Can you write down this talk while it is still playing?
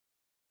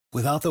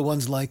Without the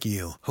ones like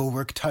you, who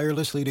work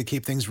tirelessly to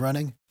keep things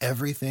running,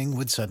 everything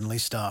would suddenly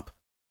stop.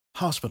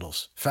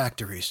 Hospitals,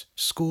 factories,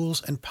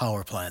 schools, and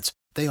power plants,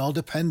 they all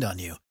depend on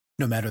you.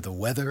 No matter the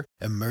weather,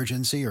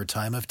 emergency, or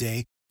time of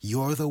day,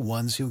 you're the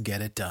ones who get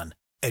it done.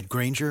 At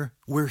Grainger,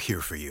 we're here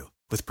for you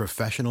with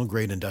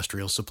professional-grade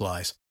industrial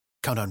supplies.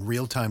 Count on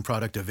real-time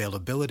product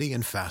availability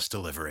and fast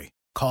delivery.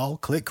 Call,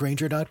 click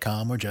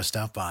Grainger.com, or just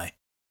stop by.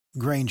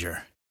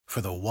 Grainger, for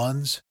the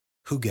ones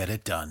who get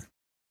it done.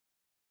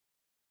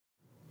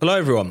 Hello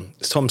everyone,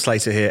 it's Tom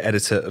Slater here,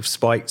 editor of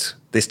Spiked.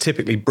 This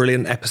typically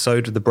brilliant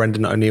episode of the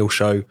Brendan O'Neill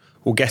Show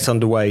will get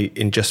underway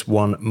in just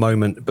one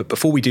moment. But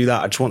before we do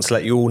that, I just want to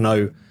let you all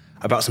know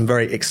about some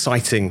very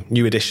exciting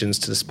new additions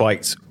to the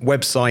Spiked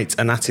website,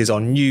 and that is our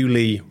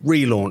newly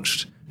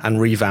relaunched and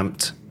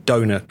revamped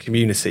donor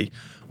community,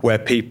 where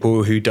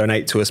people who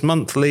donate to us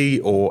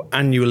monthly or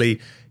annually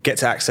get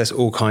to access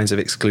all kinds of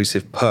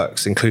exclusive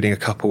perks, including a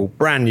couple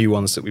brand new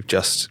ones that we've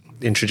just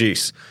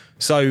introduced.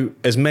 So,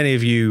 as many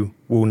of you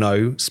will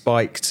know,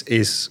 Spiked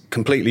is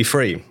completely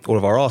free. All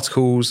of our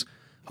articles,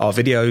 our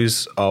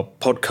videos, our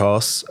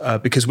podcasts,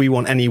 because we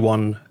want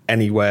anyone,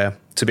 anywhere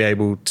to be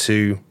able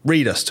to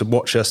read us, to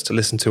watch us, to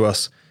listen to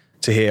us,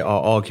 to hear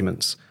our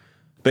arguments.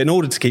 But in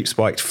order to keep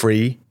Spiked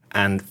free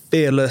and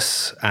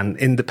fearless and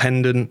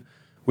independent,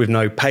 with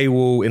no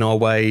paywall in our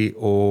way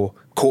or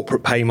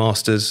corporate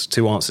paymasters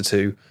to answer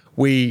to,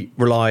 we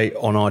rely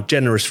on our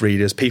generous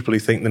readers, people who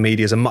think the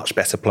media is a much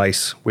better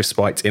place with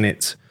Spiked in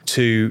it,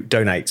 to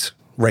donate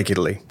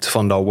regularly to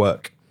fund our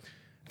work.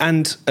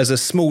 And as a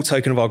small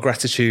token of our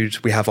gratitude,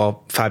 we have our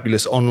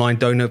fabulous online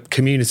donor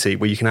community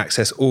where you can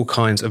access all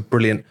kinds of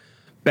brilliant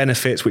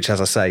benefits, which,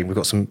 as I say, we've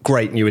got some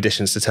great new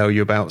additions to tell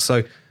you about.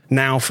 So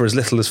now, for as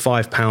little as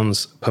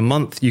 £5 per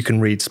month, you can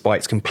read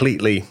Spiked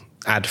completely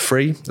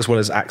ad-free, as well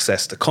as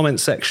access to comment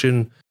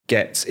section,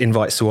 get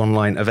invites to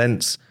online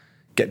events,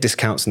 get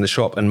discounts in the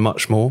shop, and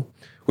much more.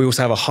 We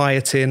also have a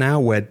higher tier now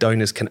where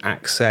donors can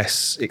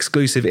access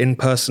exclusive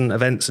in-person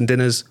events and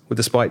dinners with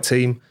the Spiked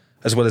team,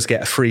 as well as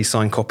get a free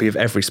signed copy of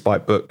every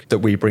Spiked book that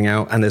we bring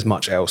out, and there's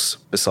much else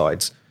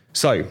besides.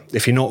 So,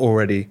 if you're not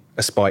already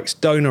a Spiked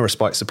donor or a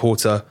Spiked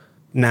supporter,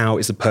 now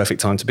is the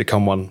perfect time to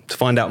become one. To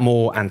find out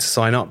more and to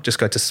sign up, just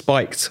go to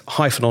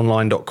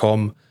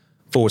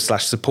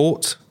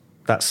spiked-online.com/support.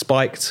 That's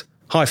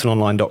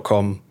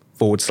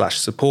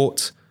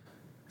spiked-online.com/support.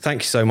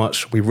 Thank you so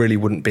much. We really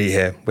wouldn't be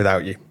here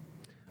without you.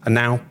 And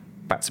now,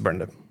 back to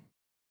Brendan.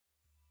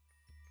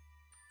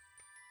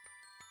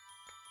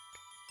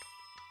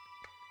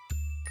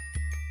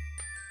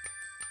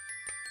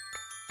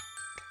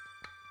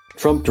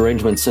 Trump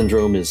derangement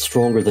syndrome is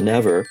stronger than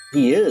ever.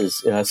 He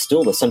is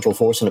still the central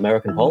force in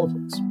American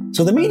politics.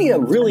 So the media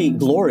really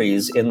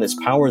glories in this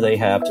power they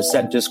have to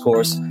set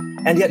discourse,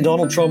 and yet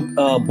Donald Trump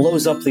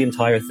blows up the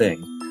entire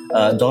thing.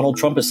 Donald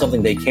Trump is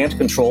something they can't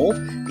control.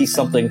 He's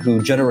something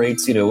who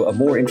generates,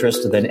 more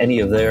interest than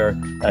any of their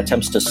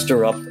attempts to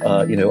stir up,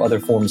 other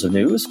forms of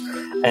news.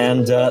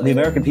 And the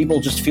American people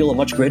just feel a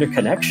much greater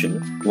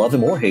connection, love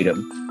him or hate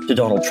him, to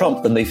Donald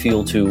Trump than they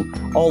feel to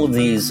all of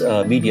these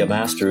media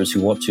masters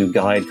who want to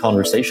guide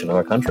conversation in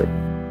our country.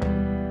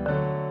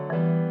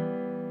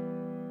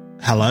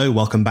 Hello,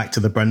 welcome back to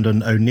the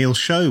Brendan O'Neill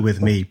Show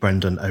with me,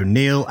 Brendan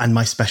O'Neill, and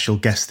my special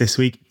guest this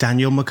week,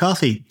 Daniel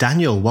McCarthy.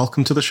 Daniel,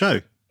 welcome to the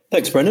show.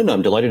 Thanks, Brendan.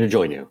 I'm delighted to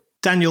join you.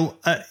 Daniel,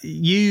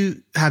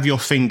 you have your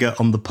finger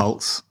on the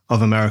pulse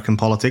of American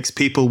politics.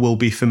 People will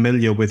be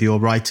familiar with your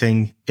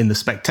writing in The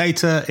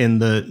Spectator, in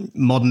the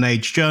Modern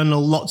Age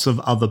Journal, lots of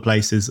other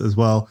places as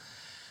well.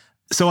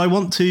 So I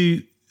want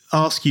to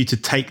ask you to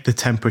take the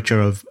temperature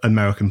of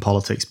American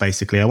politics,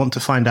 basically. I want to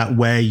find out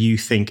where you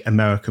think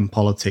American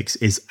politics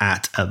is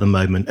at the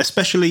moment,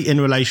 especially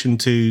in relation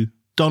to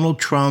Donald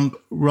Trump,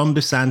 Ron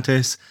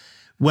DeSantis,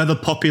 whether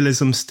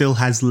populism still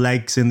has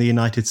legs in the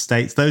United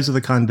States. Those are the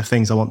kind of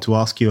things I want to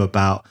ask you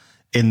about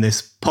in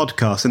this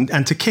podcast.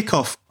 And to kick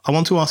off, I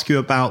want to ask you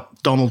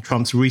about Donald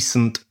Trump's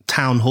recent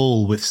town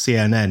hall with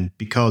CNN,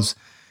 because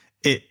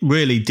it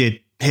really did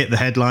hit the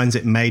headlines.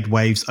 It made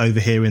waves over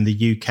here in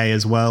the UK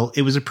as well.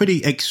 It was a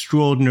pretty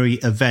extraordinary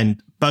event,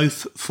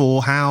 both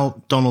for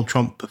how Donald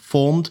Trump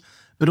performed,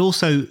 but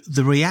also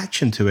the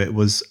reaction to it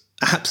was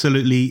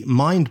absolutely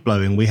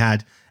mind-blowing. We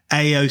had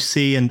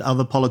AOC and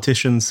other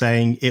politicians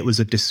saying it was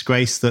a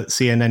disgrace that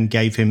CNN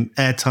gave him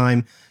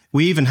airtime.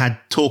 We even had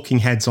talking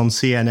heads on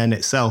CNN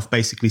itself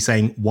basically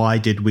saying, why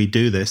did we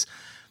do this?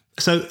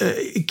 So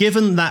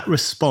given that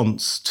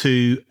response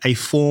to a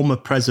former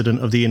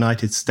president of the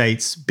United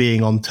States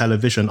being on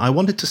television, I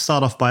wanted to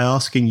start off by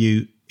asking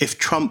you if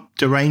Trump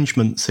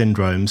derangement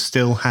syndrome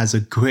still has a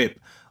grip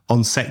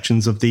on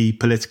sections of the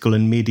political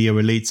and media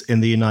elites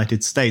in the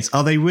United States.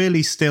 Are they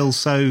really still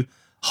so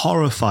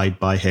horrified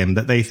by him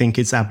that they think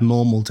it's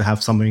abnormal to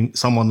have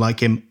someone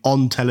like him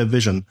on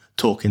television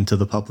talking to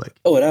the public?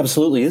 Oh, it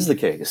absolutely is the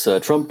case.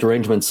 Trump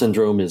derangement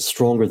syndrome is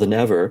stronger than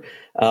ever.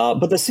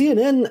 But the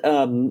CNN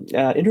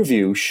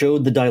interview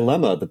showed the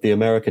dilemma that the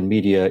American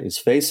media is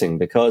facing,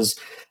 because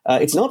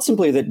it's not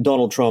simply that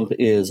Donald Trump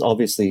is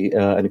obviously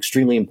an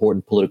extremely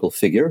important political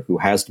figure who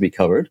has to be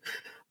covered,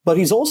 But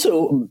he's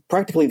also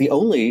practically the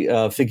only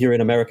figure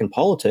in American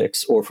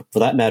politics, or for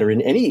that matter,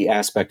 in any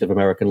aspect of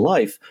American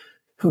life,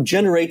 who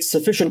generates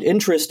sufficient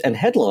interest and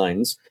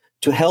headlines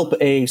to help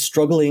a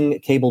struggling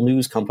cable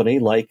news company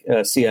like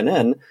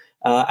CNN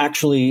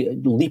actually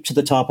leap to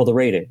the top of the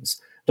ratings.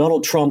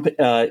 Donald Trump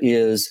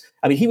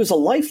he was a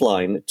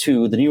lifeline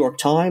to the New York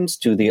Times,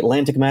 to the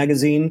Atlantic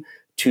magazine,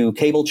 to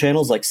cable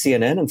channels like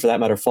CNN, and for that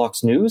matter,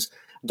 Fox News.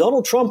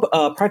 Donald Trump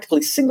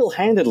practically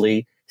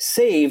single-handedly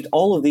saved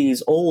all of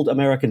these old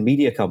American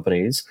media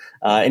companies,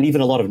 and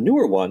even a lot of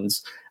newer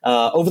ones,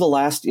 over the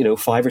last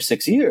 5 or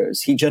 6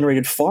 years. He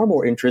generated far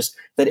more interest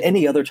than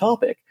any other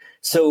topic.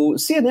 So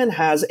CNN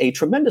has a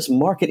tremendous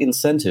market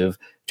incentive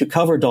to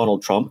cover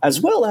Donald Trump, as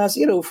well as,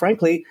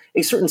 frankly,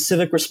 a certain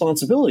civic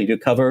responsibility to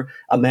cover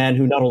a man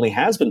who not only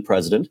has been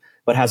president,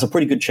 but has a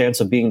pretty good chance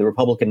of being the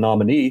Republican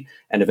nominee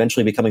and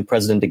eventually becoming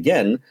president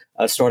again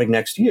starting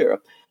next year.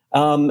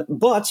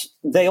 But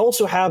they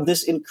also have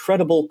this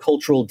incredible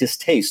cultural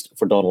distaste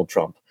for Donald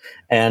Trump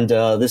and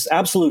this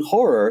absolute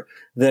horror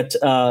that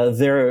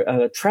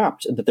they're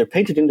trapped, that they're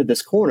painted into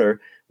this corner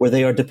where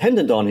they are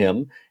dependent on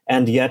him,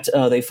 and yet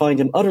they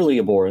find him utterly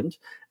abhorrent.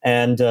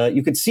 And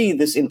you could see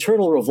this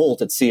internal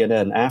revolt at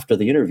CNN after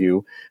the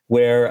interview,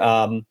 where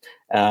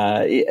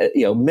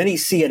many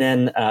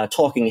CNN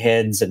talking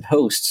heads and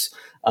hosts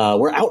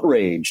were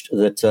outraged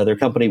that their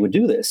company would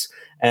do this.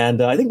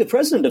 And I think the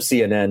president of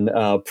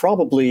CNN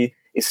probably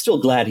is still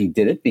glad he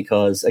did it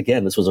because,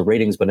 again, this was a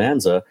ratings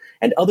bonanza,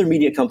 and other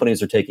media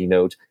companies are taking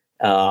note.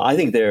 I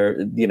think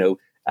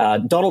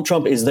Donald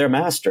Trump is their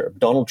master.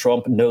 Donald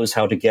Trump knows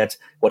how to get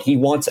what he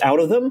wants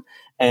out of them,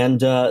 and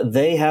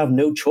they have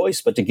no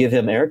choice but to give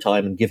him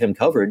airtime and give him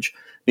coverage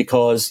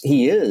because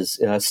he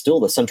is still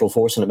the central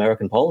force in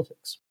American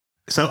politics.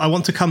 So I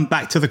want to come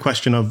back to the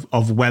question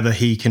of whether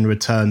he can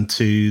return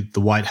to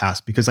the White House,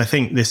 because I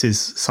think this is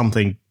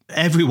something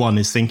everyone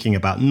is thinking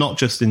about, not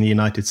just in the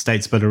United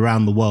States, but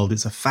around the world.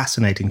 It's a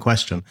fascinating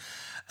question.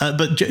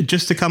 But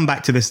just to come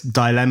back to this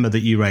dilemma that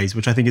you raised,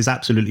 which I think is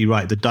absolutely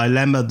right, the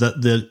dilemma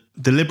that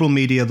the liberal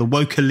media, the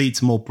woke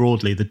elites more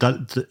broadly,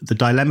 the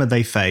dilemma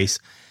they face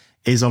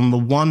is, on the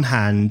one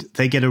hand,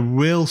 they get a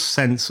real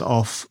sense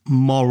of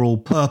moral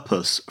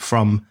purpose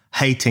from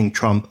hating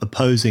Trump,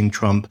 opposing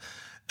Trump,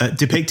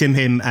 depicting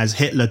him as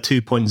Hitler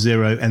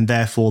 2.0 and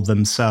therefore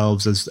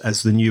themselves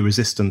as the new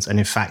resistance. And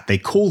in fact, they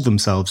called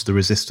themselves the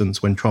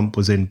resistance when Trump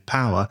was in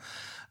power.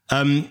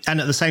 And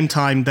at the same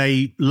time,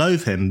 they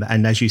loathe him.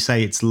 And as you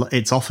say,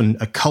 it's often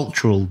a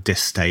cultural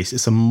distaste.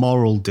 It's a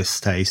moral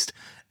distaste,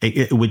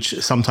 which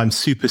sometimes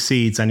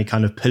supersedes any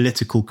kind of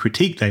political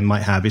critique they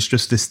might have. It's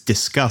just this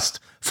disgust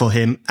for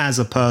him as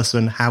a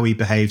person, how he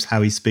behaves,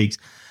 how he speaks.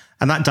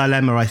 And that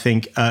dilemma, I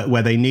think,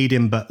 where they need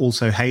him but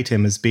also hate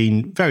him, has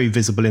been very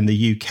visible in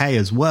the UK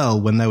as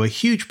well, when there were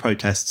huge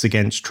protests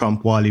against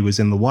Trump while he was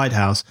in the White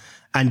House.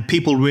 And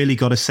people really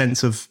got a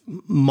sense of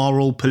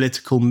moral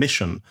political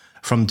mission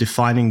from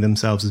defining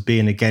themselves as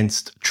being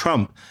against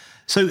Trump.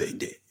 So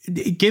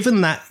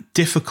given that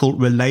difficult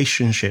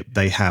relationship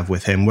they have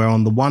with him, where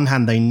on the one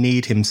hand they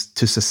need him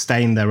to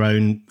sustain their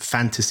own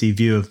fantasy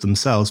view of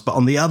themselves, but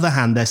on the other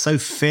hand, they're so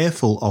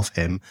fearful of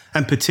him,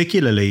 and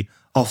particularly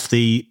of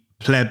the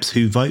plebs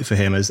who vote for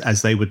him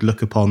as they would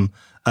look upon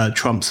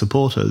Trump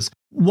supporters.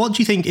 What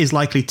do you think is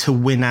likely to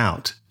win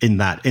out in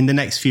that, in the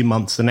next few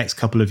months, the next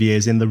couple of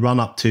years, in the run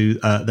up to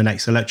the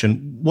next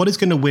election? What is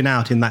going to win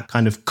out in that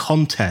kind of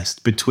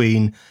contest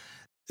between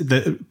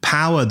the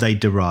power they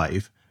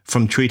derive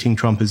from treating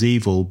Trump as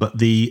evil, but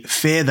the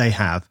fear they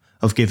have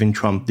of giving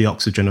Trump the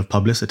oxygen of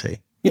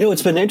publicity?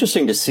 It's been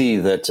interesting to see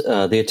that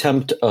the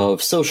attempt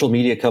of social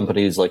media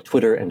companies like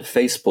Twitter and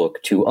Facebook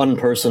to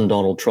unperson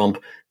Donald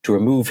Trump, to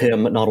remove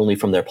him not only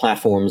from their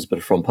platforms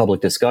but from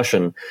public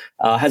discussion,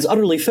 has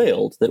utterly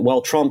failed. That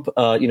while Trump,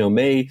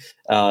 may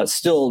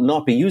still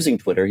not be using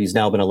Twitter, he's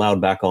now been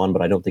allowed back on,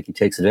 but I don't think he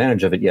takes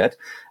advantage of it yet.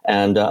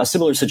 And a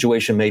similar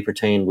situation may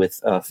pertain with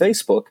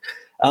Facebook.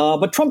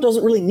 But Trump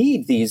doesn't really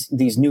need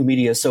these new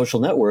media social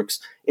networks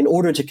in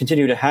order to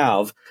continue to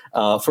have,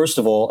 first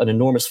of all, an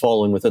enormous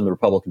following within the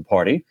Republican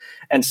Party.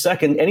 And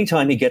second,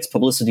 anytime he gets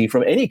publicity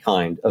from any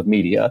kind of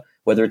media,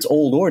 whether it's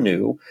old or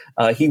new,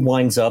 he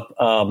winds up,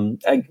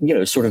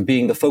 sort of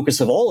being the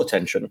focus of all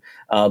attention.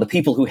 The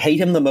people who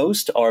hate him the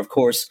most are, of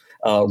course,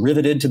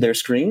 riveted to their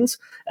screens,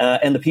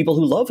 and the people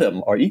who love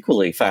him are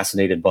equally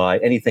fascinated by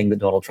anything that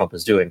Donald Trump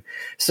is doing.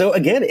 So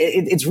again,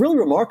 it's really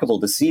remarkable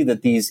to see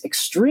that these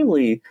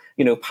extremely,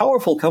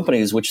 powerful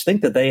companies, which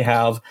think that they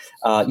have,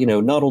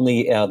 not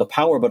only the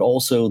power but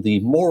also the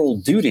moral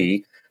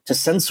duty to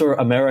censor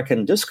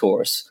American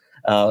discourse.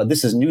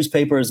 This is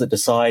newspapers that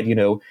decide,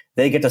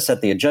 they get to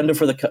set the agenda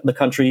for the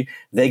country.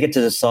 They get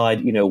to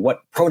decide, what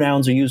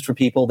pronouns are used for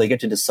people. They get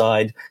to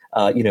decide,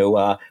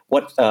 how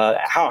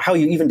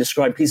you even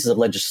describe pieces of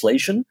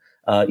legislation.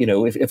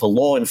 If a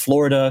law in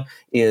Florida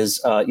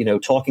is,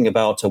 talking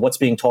about what's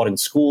being taught in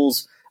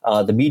schools,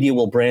 the media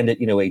will brand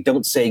it, a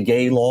don't say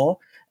gay law.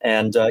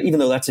 And even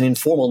though that's an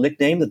informal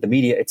nickname that the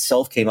media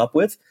itself came up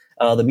with,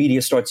 the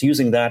media starts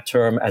using that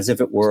term as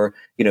if it were,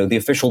 the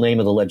official name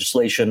of the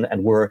legislation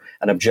and were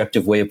an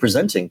objective way of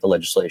presenting the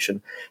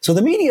legislation. So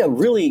the media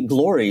really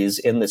glories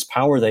in this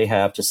power they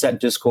have to set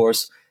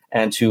discourse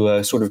and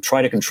to sort of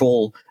try to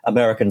control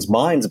Americans'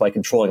 minds by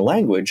controlling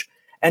language.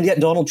 And yet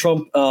Donald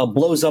Trump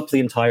blows up the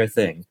entire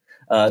thing.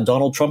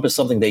 Donald Trump is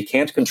something they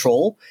can't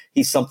control.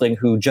 He's something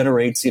who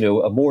generates,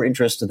 more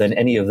interest than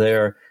any of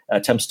their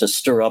attempts to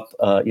stir up,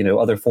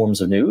 other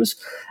forms of news.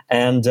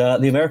 And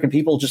the American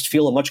people just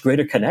feel a much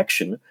greater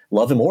connection,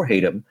 love him or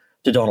hate him,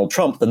 to Donald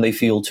Trump than they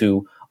feel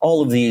to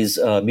all of these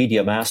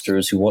media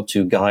masters who want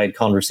to guide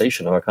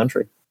conversation in our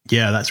country.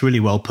 Yeah, that's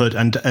really well put.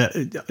 And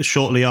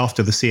shortly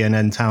after the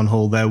CNN town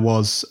hall, there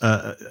was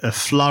a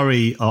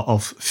flurry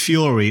of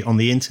fury on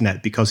the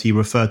internet because he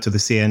referred to the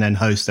CNN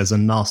host as a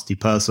nasty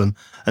person,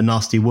 a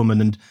nasty woman.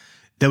 And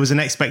there was an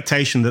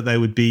expectation that there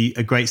would be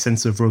a great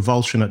sense of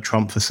revulsion at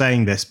Trump for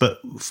saying this. But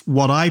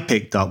what I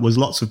picked up was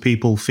lots of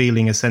people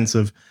feeling a sense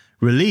of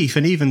relief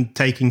and even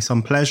taking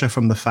some pleasure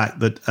from the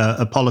fact that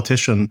a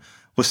politician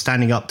was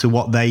standing up to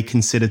what they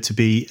considered to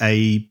be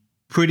a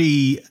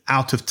pretty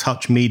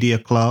out-of-touch media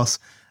class,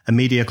 a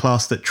media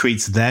class that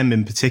treats them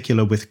in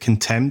particular with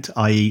contempt,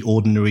 i.e.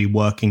 ordinary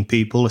working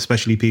people,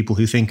 especially people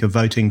who think of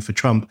voting for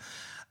Trump.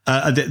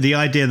 The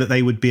idea that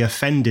they would be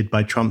offended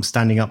by Trump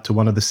standing up to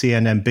one of the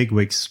CNN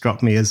bigwigs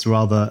struck me as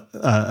rather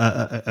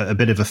a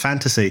bit of a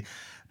fantasy.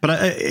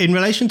 But in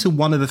relation to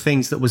one of the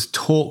things that was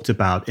talked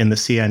about in the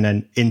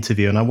CNN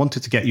interview, and I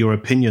wanted to get your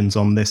opinions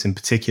on this in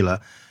particular,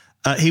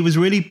 he was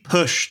really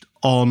pushed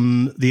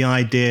on the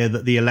idea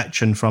that the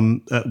election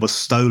was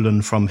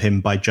stolen from him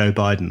by Joe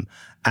Biden.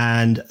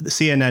 And the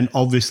CNN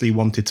obviously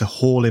wanted to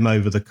haul him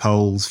over the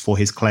coals for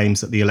his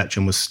claims that the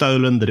election was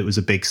stolen, that it was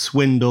a big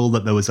swindle,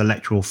 that there was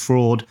electoral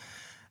fraud.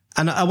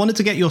 And I wanted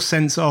to get your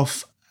sense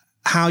of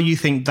how you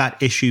think that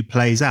issue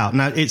plays out.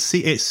 Now, it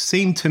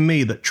seemed to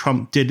me that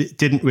Trump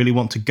didn't really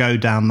want to go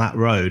down that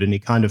road, and he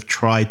kind of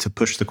tried to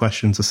push the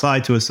questions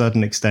aside to a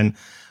certain extent,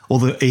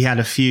 although he had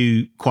a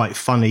few quite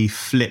funny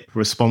flip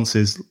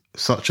responses,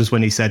 such as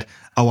when he said,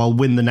 "Oh, I'll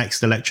win the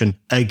next election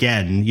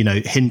again,"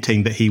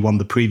 hinting that he won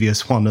the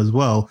previous one as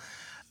well.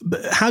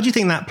 But how do you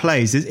think that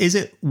plays? Is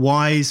it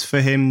wise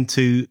for him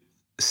to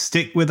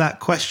stick with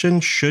that question?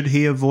 Should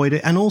he avoid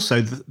it? And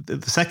also,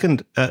 the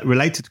second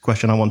related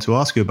question I want to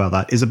ask you about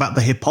that is about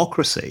the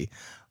hypocrisy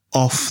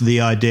of the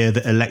idea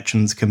that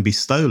elections can be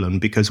stolen,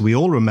 because we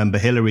all remember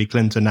Hillary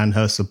Clinton and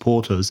her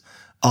supporters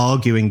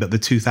arguing that the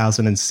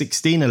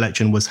 2016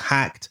 election was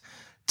hacked,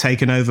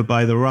 taken over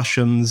by the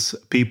Russians,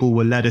 people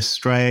were led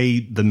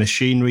astray, the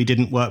machinery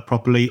didn't work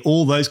properly.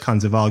 All those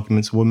kinds of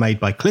arguments were made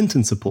by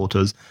Clinton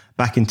supporters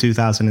back in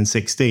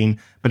 2016.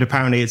 But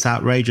apparently it's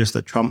outrageous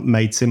that Trump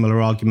made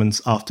similar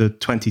arguments after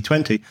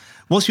 2020.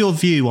 What's your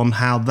view on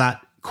how that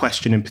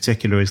question in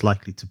particular is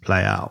likely to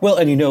play out? Well,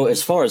 and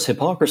as far as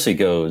hypocrisy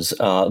goes,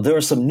 there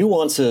are some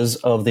nuances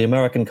of the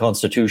American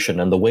Constitution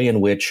and the way in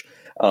which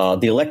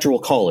the Electoral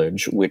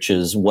College, which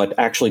is what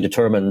actually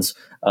determines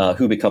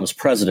who becomes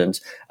president,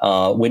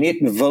 when it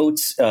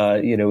votes,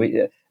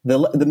 the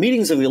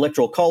meetings of the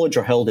Electoral College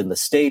are held in the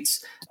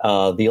states.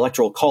 The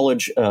Electoral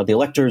College, the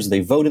electors, they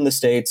vote in the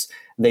states.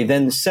 They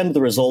then send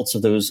the results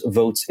of those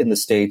votes in the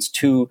states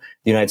to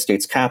the United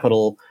States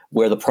Capitol,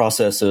 where the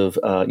process of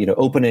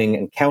opening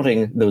and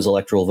counting those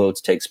electoral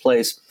votes takes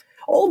place.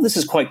 All of this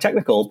is quite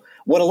technical.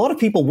 What a lot of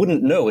people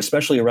wouldn't know,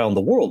 especially around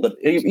the world, but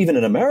even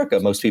in America,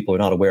 most people are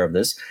not aware of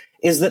this,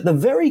 is that the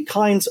very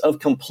kinds of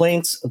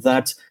complaints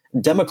that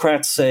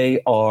Democrats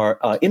say are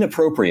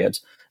inappropriate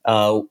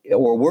or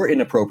were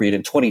inappropriate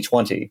in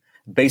 2020,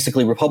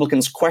 basically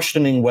Republicans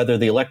questioning whether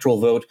the electoral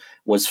vote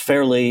was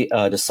fairly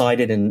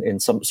decided in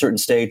some certain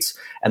states,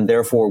 and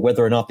therefore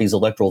whether or not these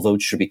electoral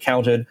votes should be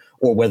counted,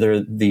 or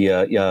whether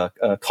the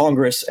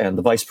Congress and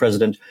the vice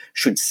president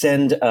should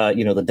send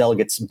the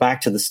delegates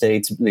back to the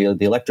states, the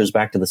electors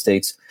back to the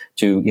states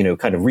to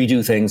kind of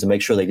redo things and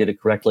make sure they did it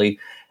correctly.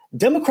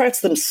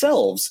 Democrats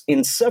themselves,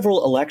 in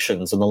several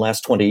elections in the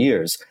last 20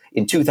 years,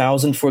 in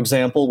 2000, for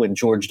example, when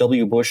George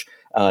W. Bush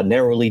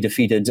narrowly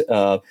defeated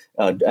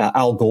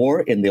Al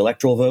Gore in the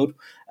electoral vote,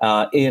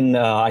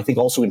 I think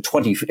also in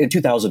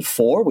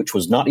 2004, which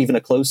was not even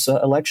a close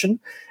election,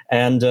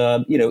 and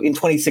in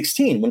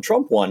 2016 when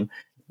Trump won,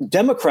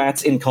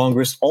 Democrats in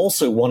Congress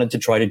also wanted to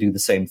try to do the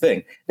same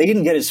thing. They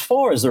didn't get as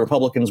far as the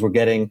Republicans were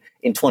getting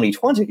in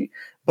 2020,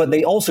 but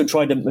they also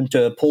tried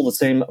to pull the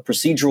same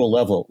procedural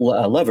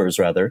levers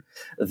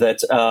that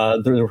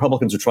the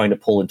Republicans are trying to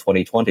pull in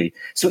 2020.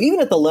 So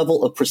even at the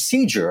level of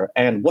procedure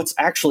and what's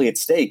actually at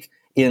stake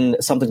in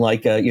something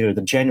like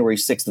the January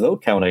 6th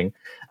vote counting,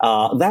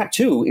 that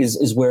too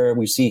is where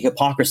we see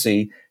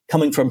hypocrisy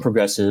coming from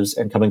progressives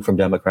and coming from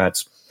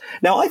Democrats.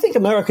 Now, I think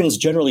Americans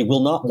generally will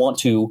not want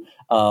to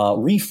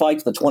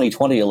refight the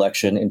 2020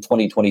 election in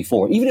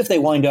 2024, even if they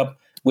wind up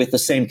with the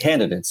same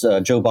candidates,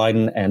 Joe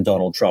Biden and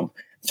Donald Trump.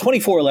 The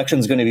 24 election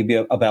is going to be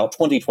about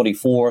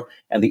 2024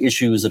 and the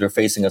issues that are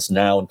facing us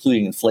now,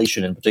 including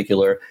inflation in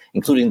particular,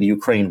 including the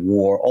Ukraine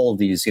war, all of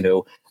these,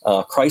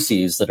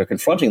 crises that are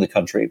confronting the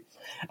country.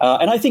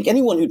 And I think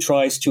anyone who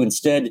tries to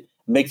instead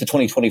make the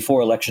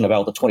 2024 election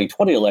about the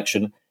 2020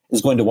 election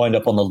is going to wind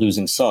up on the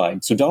losing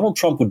side. So Donald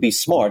Trump would be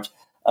smart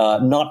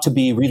not to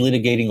be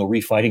relitigating or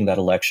refighting that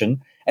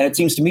election. And it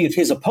seems to me if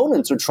his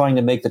opponents are trying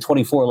to make the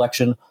 24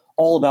 election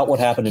all about what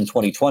happened in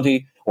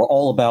 2020 or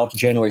all about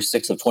January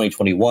 6th of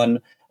 2021,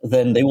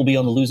 then they will be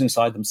on the losing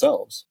side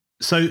themselves.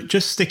 So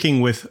just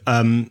sticking with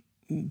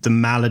the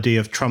malady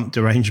of Trump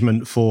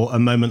derangement for a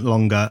moment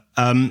longer,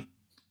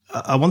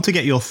 I want to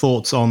get your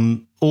thoughts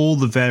on all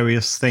the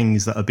various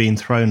things that are being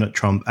thrown at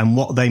Trump and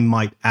what they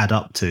might add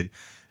up to.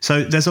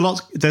 So there's a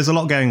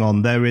lot going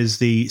on. There is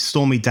the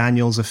Stormy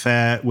Daniels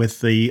affair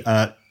with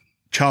the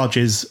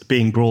charges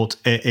being brought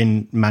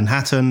in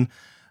Manhattan.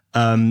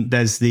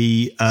 There's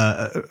the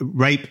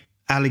rape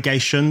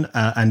allegation,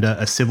 and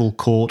a civil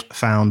court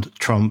found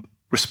Trump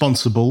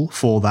responsible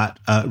for that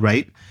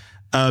rape.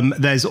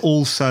 There's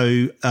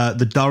also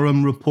the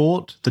Durham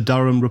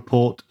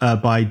report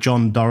by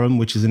John Durham,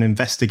 which is an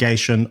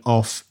investigation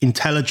of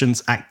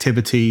intelligence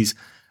activities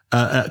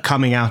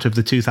coming out of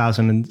the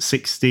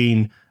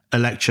 2016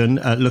 election,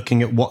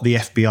 looking at what the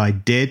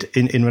FBI did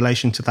in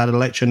relation to that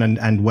election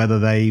and whether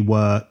they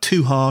were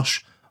too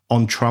harsh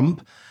on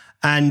Trump.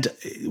 And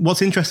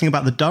what's interesting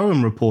about the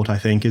Durham report, I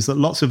think, is that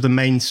lots of the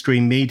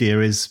mainstream media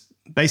is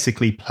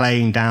basically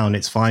playing down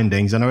its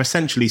findings and are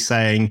essentially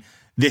saying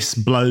this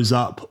blows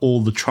up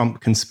all the Trump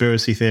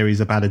conspiracy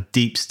theories about a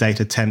deep state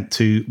attempt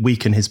to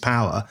weaken his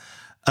power.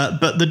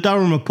 But the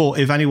Durham report,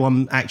 if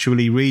anyone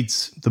actually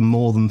reads the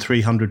more than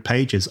 300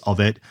 pages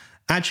of it,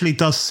 actually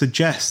does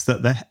suggest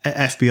that the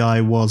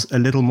FBI was a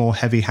little more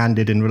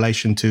heavy-handed in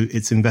relation to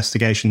its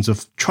investigations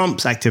of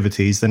Trump's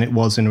activities than it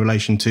was in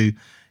relation to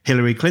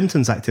Hillary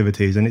Clinton's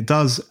activities. And it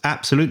does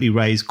absolutely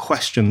raise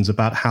questions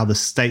about how the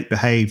state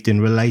behaved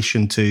in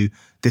relation to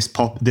this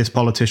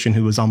politician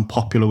who was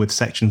unpopular with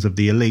sections of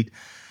the elite.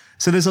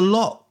 So there's a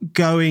lot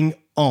going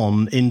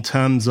on in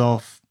terms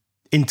of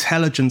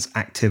intelligence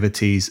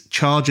activities,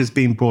 charges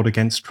being brought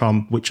against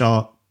Trump, which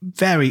are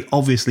very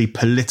obviously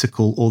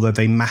political, although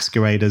they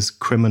masquerade as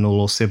criminal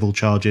or civil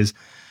charges.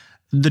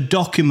 The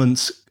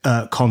documents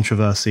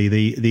controversy,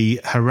 the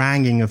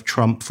haranguing of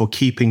Trump for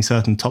keeping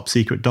certain top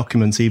secret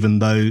documents, even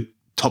though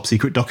top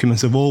secret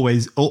documents have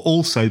always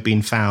also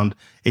been found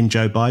in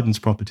Joe Biden's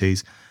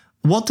properties.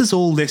 What does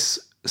all this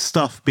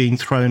stuff being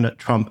thrown at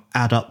Trump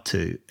add up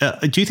to?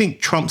 Do you think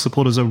Trump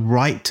supporters are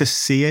right to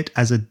see it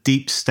as a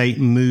deep state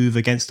move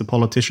against a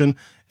politician?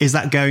 Is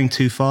that going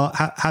too far?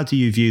 How do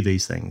you view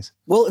these things?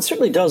 Well, it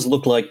certainly does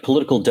look like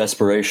political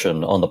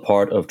desperation on the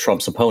part of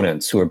Trump's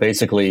opponents, who are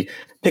basically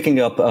picking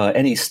up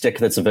any stick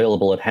that's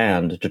available at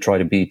hand to try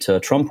to beat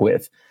Trump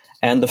with.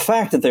 And the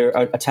fact that they're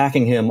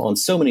attacking him on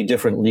so many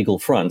different legal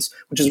fronts,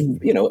 which is,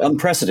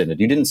 unprecedented.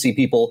 You didn't see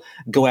people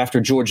go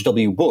after George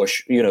W.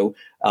 Bush,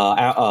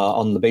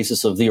 on the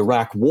basis of the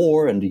Iraq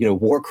War and,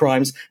 war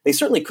crimes. They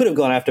certainly could have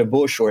gone after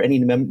Bush or any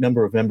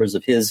number of members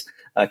of his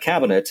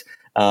cabinet,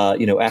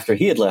 after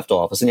he had left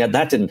office. And yet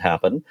that didn't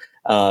happen.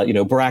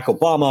 Barack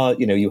Obama,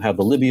 you have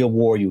the Libya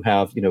war, you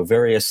have,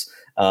 various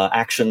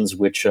actions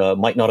which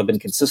might not have been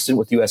consistent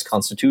with the U.S.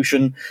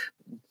 Constitution.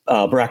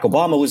 Barack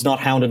Obama was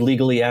not hounded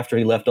legally after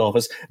he left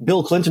office.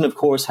 Bill Clinton, of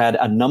course, had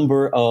a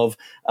number of,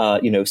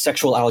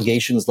 sexual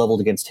allegations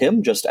leveled against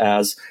him, just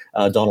as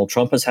Donald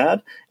Trump has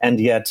had. And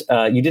yet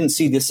you didn't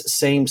see this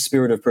same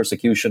spirit of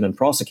persecution and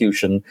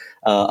prosecution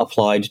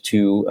applied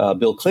to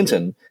Bill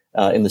Clinton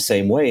in the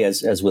same way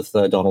as with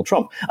Donald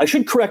Trump. I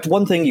should correct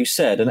one thing you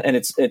said, and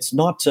it's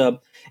not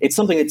it's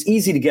something that's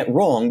easy to get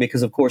wrong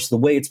because, of course, the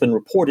way it's been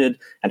reported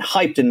and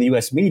hyped in the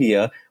U.S.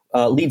 media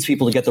leads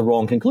people to get the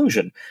wrong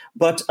conclusion.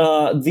 But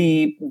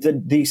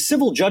the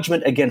civil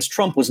judgment against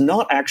Trump was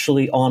not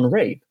actually on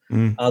rape.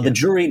 The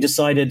jury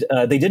decided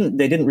they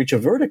didn't reach a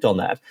verdict on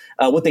that.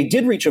 What they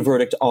did reach a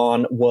verdict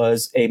on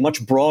was a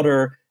much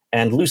broader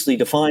and loosely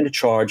defined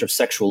charge of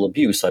sexual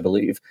abuse, I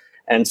believe.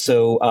 And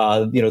so,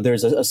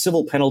 there's a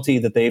civil penalty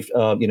that they've,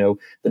 the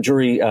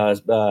jury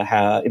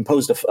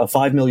imposed a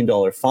 $5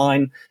 million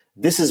fine.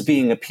 This is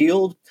being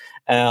appealed.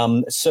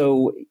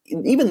 So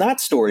even that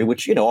story,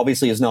 which,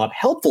 obviously is not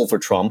helpful for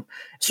Trump,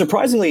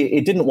 surprisingly,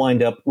 it didn't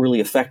wind up really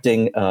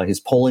affecting his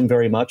polling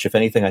very much. If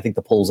anything, I think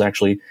the polls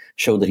actually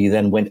showed that he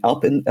then went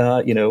up and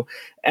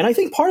I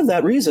think part of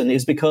that reason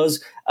is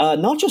because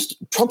not just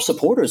Trump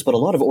supporters, but a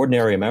lot of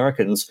ordinary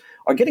Americans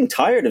are getting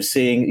tired of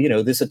seeing,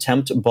 this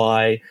attempt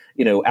by,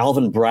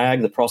 Alvin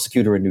Bragg, the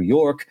prosecutor in New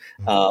York,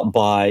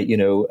 by,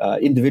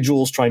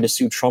 individuals trying to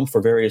sue Trump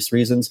for various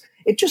reasons.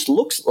 It just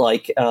looks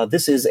like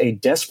this is a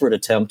desperate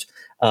attempt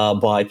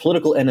by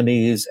political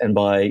enemies and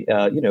by,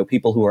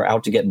 people who are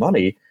out to get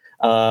money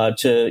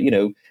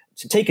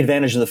to take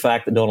advantage of the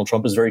fact that Donald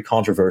Trump is very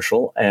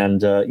controversial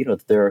and,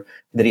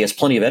 that he has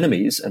plenty of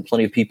enemies and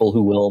plenty of people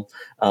who will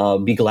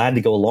be glad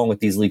to go along with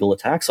these legal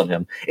attacks on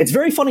him. It's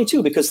very funny,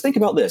 too, because think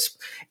about this.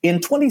 In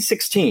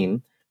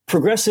 2016,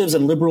 progressives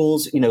and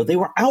liberals, they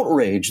were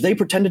outraged. They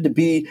pretended to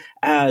be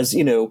as,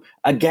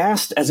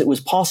 aghast as it was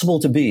possible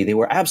to be. They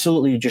were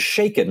absolutely just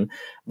shaken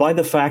by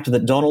the fact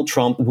that Donald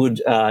Trump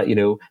would,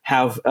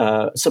 have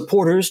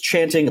supporters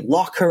chanting,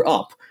 "Lock her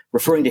up,"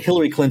 referring to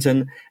Hillary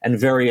Clinton and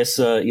various,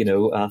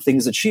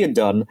 things that she had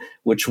done,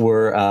 which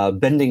were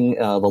bending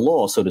the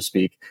law, so to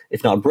speak,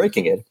 if not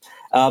breaking it.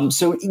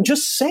 So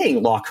just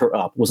saying lock her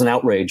up was an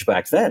outrage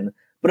back then.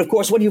 But of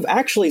course, what you've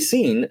actually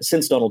seen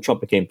since Donald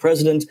Trump became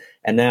president,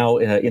 and now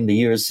in the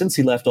years since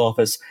he left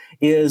office,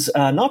 is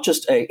not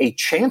just a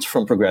chant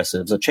from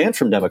progressives, a chant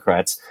from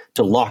Democrats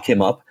to lock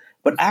him up,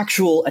 but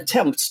actual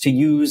attempts to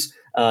use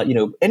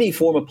any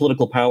form of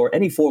political power,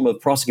 any form of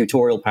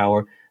prosecutorial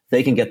power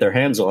they can get their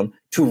hands on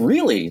to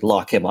really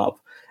lock him up.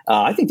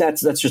 I think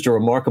that's just a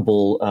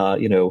remarkable,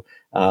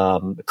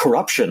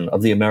 corruption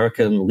of the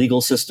American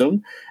legal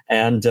system.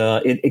 And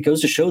it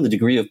goes to show the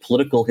degree of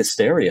political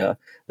hysteria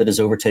that has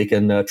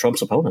overtaken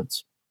Trump's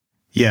opponents.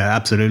 Yeah,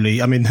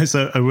 absolutely. I mean, there's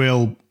a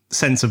real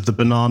sense of the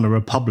banana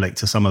republic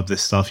to some of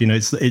this stuff.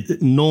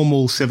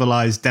 Normal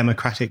civilized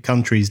democratic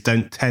countries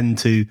don't tend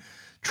to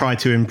try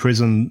to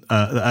imprison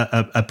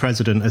a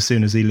president as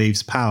soon as he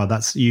leaves power.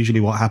 That's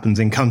usually what happens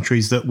in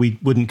countries that we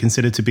wouldn't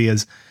consider to be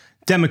as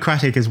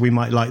democratic as we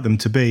might like them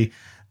to be.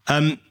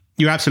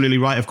 You're absolutely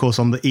right, of course,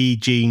 on the E.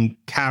 Jean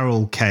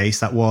Carroll case.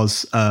 That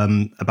was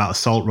about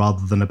assault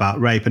rather than about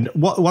rape. And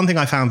one thing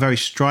I found very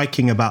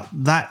striking about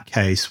that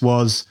case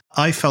was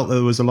I felt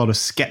there was a lot of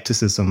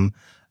skepticism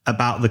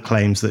about the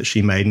claims that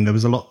she made. And there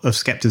was a lot of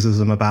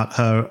skepticism about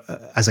her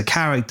as a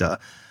character.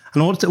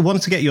 And I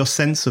wanted to get your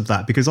sense of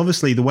that, because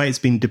obviously the way it's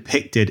been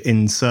depicted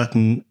in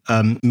certain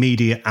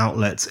media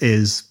outlets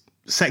is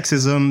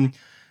sexism.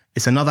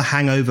 It's another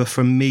hangover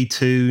from Me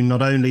Too,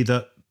 not only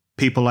that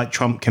people like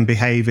Trump can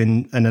behave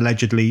in an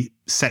allegedly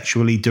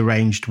sexually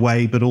deranged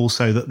way, but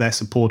also that their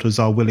supporters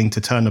are willing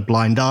to turn a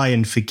blind eye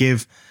and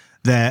forgive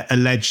their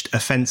alleged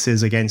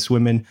offences against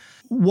women.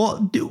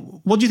 What do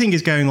you think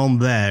is going on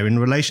there in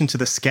relation to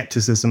the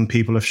skepticism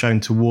people have shown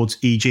towards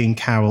E. Jean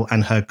Carroll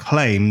and her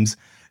claims,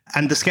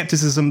 and the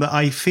skepticism that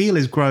I feel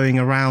is growing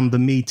around the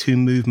Me Too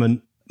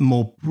movement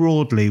more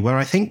broadly, where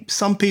I think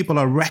some people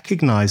are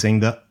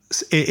recognising that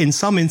in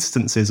some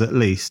instances at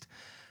least,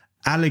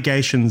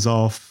 allegations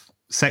of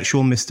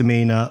sexual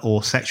misdemeanor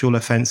or sexual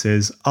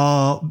offences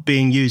are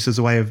being used as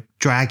a way of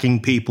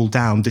dragging people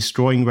down,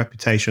 destroying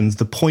reputations.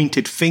 The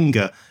pointed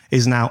finger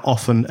is now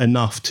often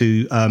enough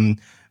to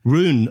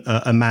ruin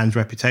a man's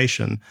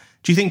reputation.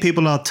 Do you think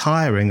people are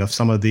tiring of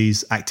some of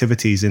these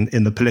activities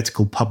in the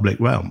political public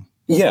realm?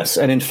 Yes,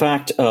 and in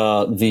fact,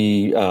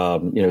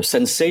 the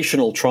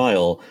sensational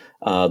trial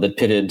that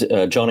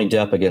pitted Johnny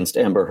Depp against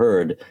Amber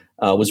Heard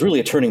was really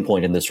a turning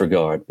point in this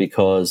regard,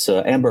 because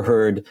Amber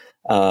Heard,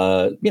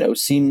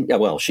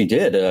 she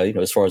did,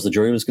 as far as the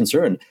jury was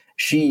concerned,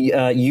 she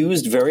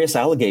used various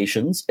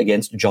allegations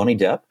against Johnny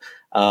Depp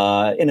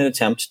in an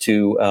attempt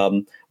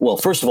to,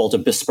 first of all, to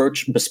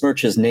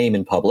besmirch his name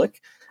in public,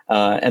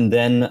 and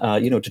then,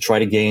 to try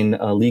to gain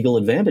legal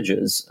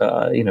advantages,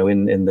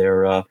 in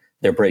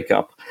their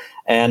breakup.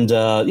 And,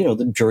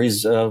 the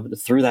juries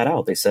threw that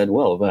out. They said,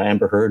 well,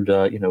 Amber Heard,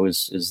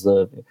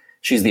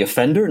 she's the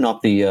offender,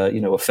 not the,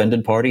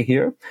 offended party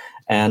here.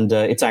 And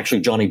it's actually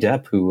Johnny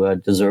Depp who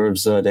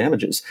deserves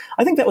damages.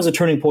 I think that was a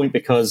turning point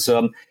because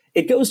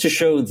it goes to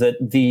show that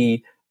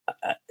the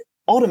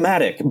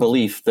automatic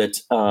belief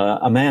that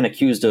a man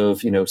accused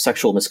of,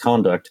 sexual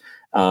misconduct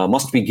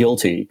must be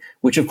guilty,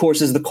 which of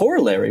course is the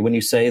corollary when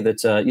you say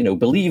that,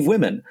 believe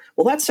women.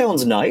 Well, that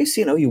sounds nice.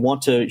 You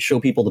want to show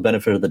people the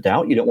benefit of the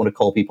doubt. You don't want to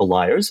call people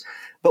liars.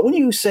 But when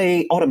you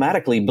say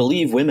automatically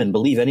believe women,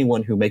 believe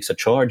anyone who makes a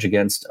charge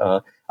against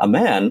a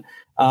man,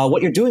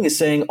 what you're doing is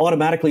saying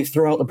automatically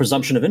throw out the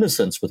presumption of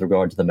innocence with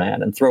regard to the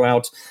man and throw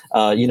out,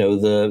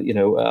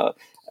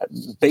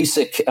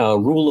 basic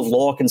rule of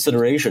law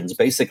considerations,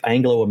 basic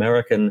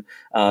Anglo-American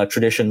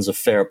traditions of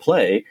fair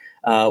play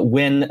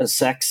when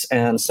sex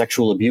and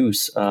sexual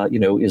abuse,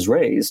 is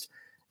raised.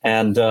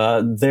 And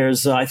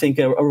there's, I think,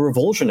 a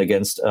revulsion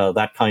against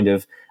that kind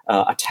of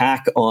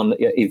attack on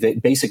a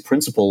basic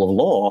principle of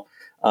law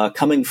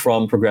coming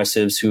from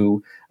progressives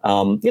who,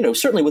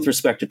 certainly with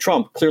respect to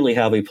Trump, clearly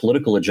have a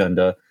political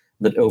agenda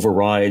that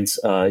overrides,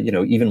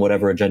 even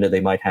whatever agenda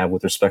they might have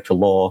with respect to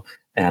law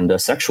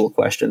and sexual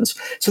questions.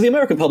 So the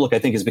American public, I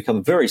think, has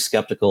become very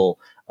skeptical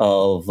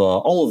of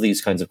all of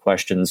these kinds of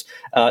questions,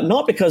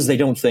 not because they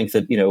don't think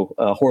that,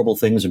 horrible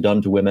things are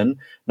done to women,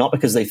 not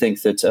because they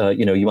think that,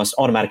 you must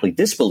automatically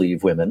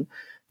disbelieve women,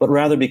 but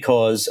rather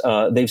because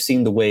they've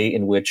seen the way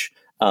in which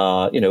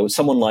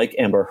someone like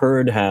Amber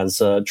Heard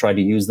has tried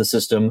to use the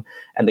system,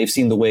 and they've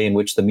seen the way in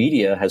which the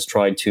media has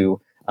tried to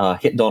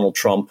hit Donald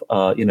Trump,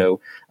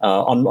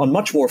 on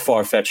much more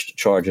far-fetched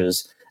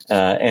charges.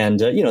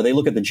 They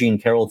look at the Jean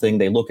Carroll thing.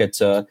 They look at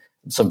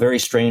some very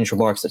strange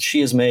remarks that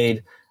she has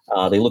made.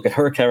 They look at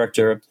her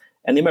character,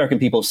 and the American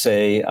people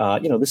say,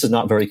 this is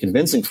not very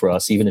convincing for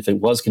us, even if it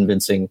was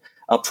convincing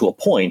up to a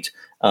point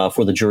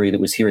for the jury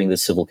that was hearing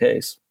this civil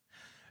case.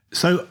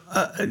 So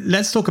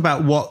let's talk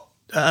about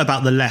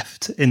about the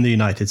left in the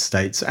United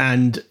States,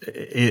 and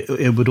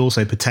it would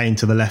also pertain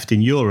to the left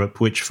in Europe,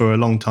 which for a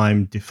long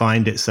time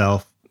defined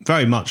itself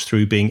very much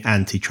through being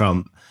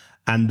anti-Trump.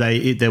 And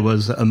there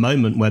was a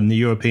moment when the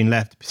European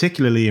left,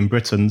 particularly in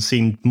Britain,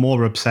 seemed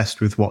more obsessed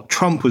with what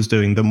Trump was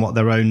doing than what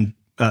their own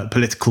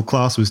political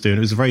class was doing.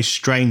 It was a very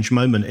strange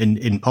moment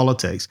in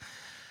politics.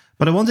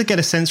 But I want to get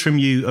a sense from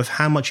you of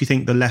how much you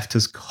think the left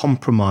has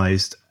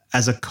compromised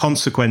as a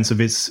consequence of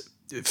its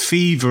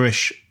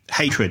feverish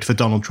hatred for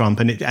Donald Trump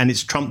and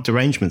its Trump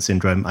derangement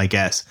syndrome, I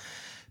guess.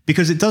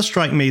 Because it does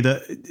strike me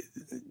that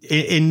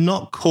in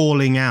not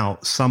calling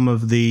out some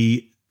of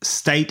the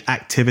state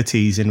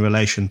activities in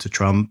relation to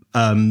Trump,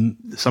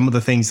 some of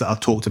the things that are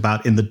talked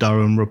about in the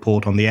Durham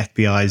report on the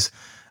FBI's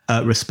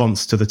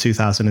response to the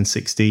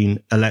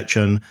 2016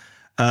 election,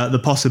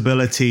 the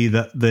possibility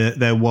that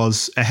there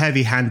was a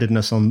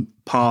heavy-handedness on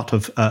part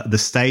of the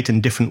state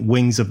and different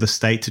wings of the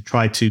state to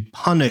try to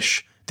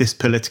punish this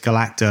political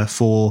actor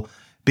for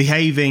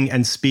behaving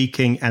and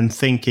speaking and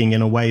thinking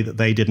in a way that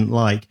they didn't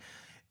like.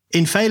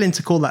 In failing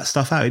to call that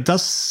stuff out, it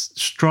does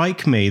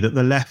strike me that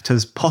the left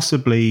has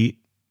possibly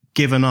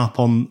given up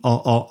on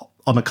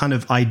a kind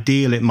of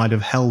ideal it might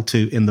have held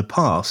to in the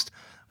past,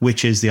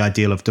 which is the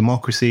ideal of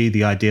democracy,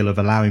 the ideal of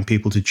allowing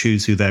people to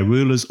choose who their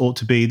rulers ought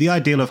to be, the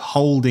ideal of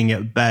holding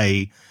at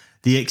bay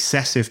the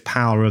excessive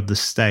power of the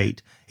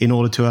state in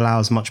order to allow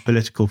as much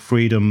political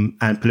freedom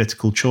and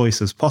political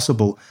choice as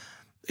possible.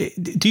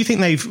 Do you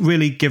think they've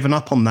really given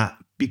up on that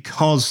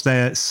because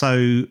they're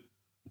so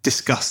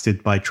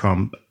disgusted by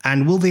Trump?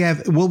 And will they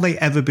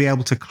ever be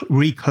able to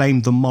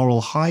reclaim the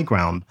moral high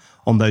ground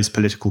on those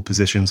political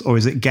positions? Or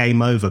is it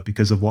game over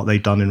because of what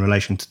they've done in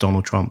relation to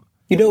Donald Trump?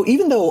 You know,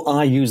 even though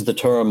I use the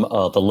term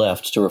the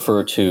left to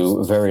refer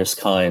to various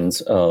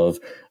kinds of,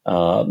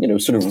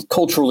 sort of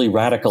culturally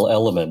radical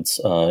elements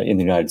in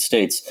the United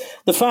States,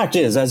 the fact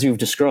is, as you've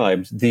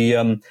described,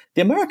 the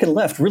American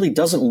left really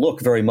doesn't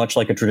look very much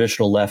like a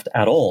traditional left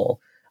at all.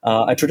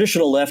 A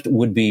traditional left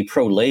would be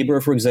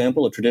pro-labor, for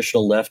example. A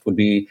traditional left would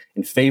be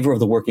in favor of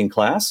the working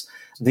class.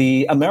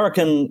 The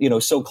American,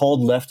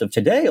 so-called left of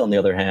today, on the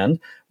other hand,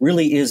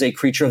 really is a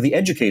creature of the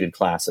educated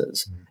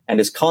classes and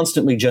is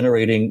constantly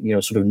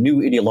generating, sort of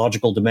new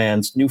ideological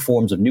demands, new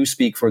forms of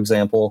newspeak, for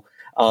example,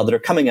 that are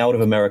coming out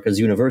of America's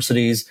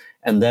universities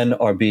and then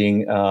are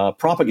being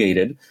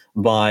propagated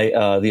by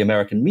the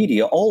American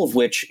media, all of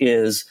which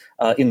is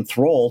in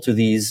thrall to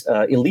these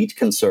elite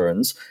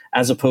concerns,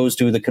 as opposed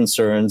to the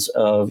concerns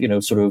of,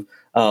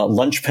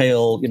 lunch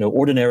pail,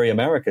 ordinary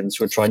Americans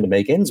who are trying to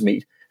make ends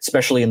meet,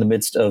 especially in the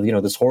midst of,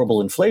 this horrible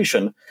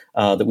inflation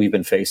that we've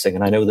been facing.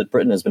 And I know that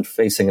Britain has been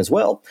facing as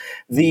well.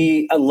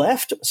 The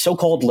left,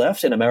 so-called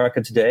left in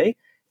America today,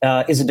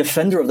 is a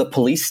defender of the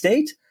police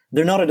state.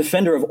 They're not a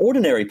defender of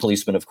ordinary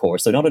policemen, of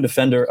course. They're not a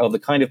defender of the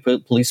kind of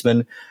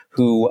policemen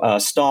who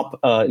stop,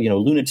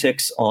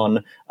 lunatics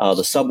on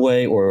the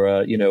subway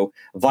or,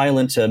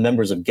 violent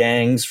members of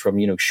gangs from,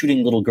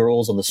 shooting little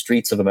girls on the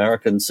streets of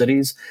American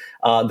cities.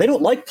 They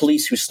don't like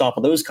police who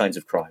stop those kinds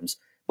of crimes.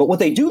 But what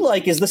they do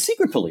like is the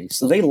secret police.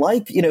 They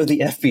like, the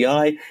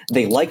FBI.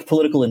 They like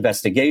political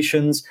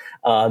investigations.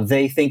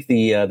 They think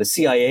the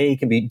CIA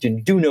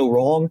can do no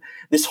wrong.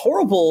 This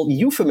horrible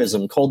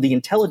euphemism called the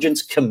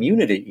intelligence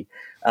community,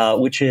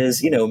 which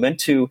is, meant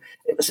to,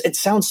 it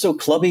sounds so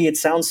clubby. It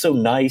sounds so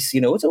nice.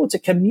 It's a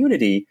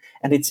community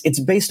and it's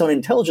based on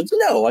intelligence.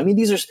 No, I mean,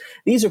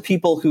 these are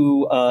people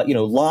who,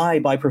 lie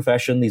by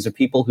profession. These are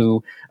people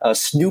who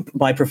snoop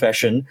by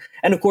profession.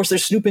 And of course, they're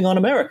snooping on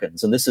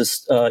Americans. And this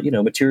is,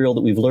 material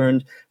that we've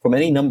learned from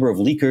any number of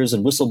leakers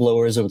and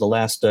whistleblowers over the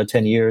last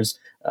 10 years,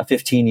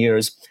 15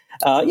 years.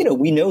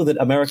 We know that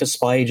America's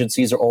spy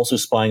agencies are also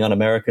spying on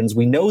Americans.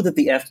 We know that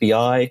the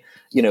FBI,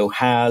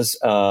 has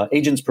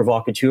agents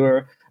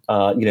provocateur,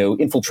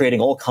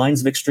 infiltrating all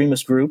kinds of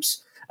extremist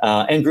groups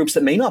and groups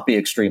that may not be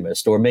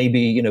extremist or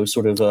maybe,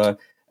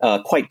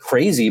 quite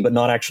crazy, but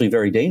not actually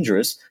very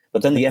dangerous.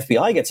 But then the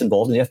FBI gets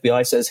involved and the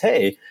FBI says,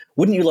 hey,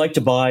 wouldn't you like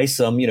to buy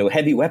some,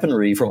 heavy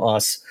weaponry from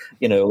us,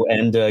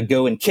 and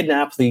go and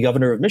kidnap the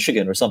governor of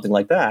Michigan or something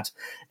like that?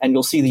 And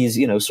you'll see these,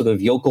 sort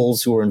of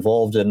yokels who are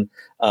involved in,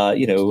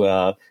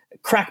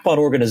 crackpot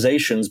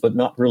organizations, but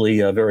not really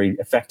very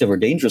effective or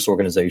dangerous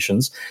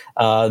organizations.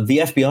 The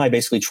FBI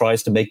basically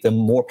tries to make them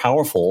more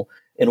powerful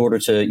in order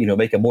to,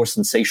 make a more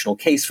sensational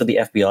case for the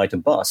FBI to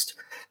bust.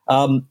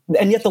 And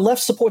yet the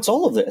left supports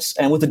all of this.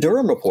 And with the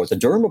Durham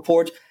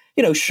report,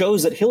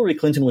 shows that Hillary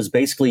Clinton was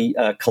basically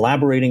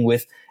collaborating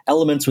with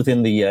elements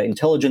within the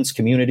intelligence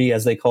community,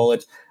 as they call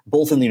it,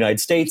 both in the United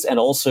States and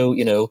also,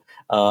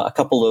 a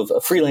couple of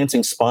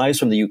freelancing spies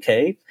from the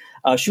UK.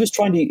 She was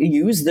trying to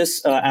use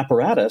this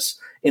apparatus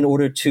in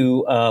order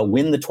to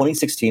win the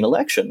 2016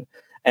 election.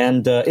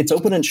 And it's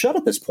open and shut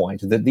at this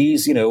point that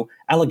these,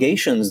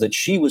 allegations that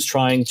she was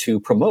trying to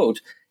promote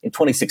in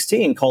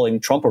 2016, calling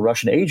Trump a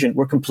Russian agent,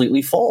 were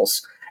completely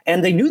false.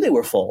 And they knew they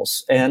were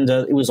false. And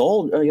it was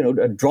all,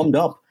 drummed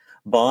up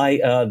by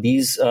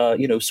these,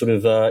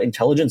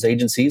 intelligence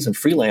agencies and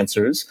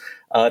freelancers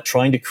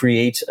trying to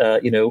create,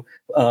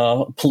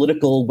 a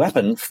political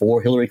weapon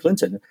for Hillary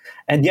Clinton.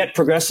 And yet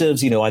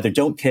progressives, either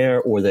don't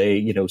care or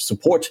they,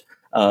 support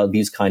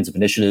these kinds of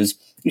initiatives.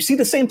 You see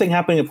the same thing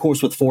happening, of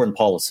course, with foreign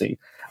policy.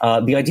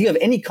 The idea of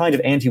any kind of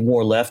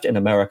anti-war left in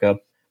America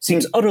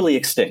seems utterly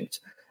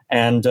extinct.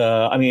 And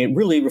it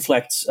really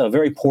reflects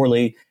very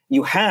poorly.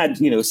 You had,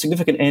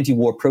 significant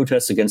anti-war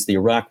protests against the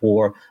Iraq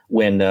War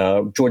when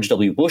George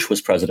W. Bush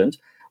was president.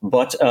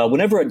 But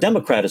whenever a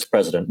Democrat is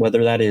president,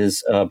 whether that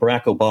is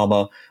Barack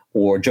Obama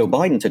or Joe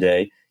Biden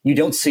today, you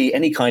don't see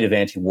any kind of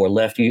anti-war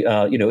left.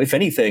 If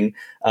anything,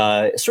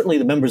 certainly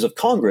the members of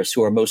Congress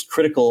who are most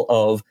critical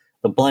of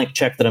the blank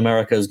check that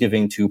America is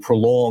giving to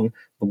prolong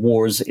the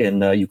wars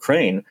in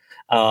Ukraine,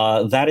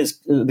 that is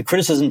the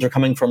criticisms are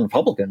coming from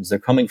Republicans. They're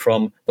coming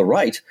from the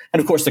right. And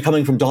of course, they're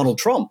coming from Donald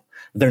Trump.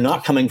 They're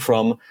not coming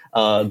from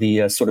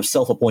the sort of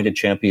self-appointed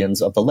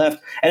champions of the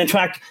left. And in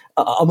fact,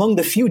 among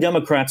the few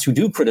Democrats who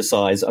do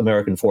criticize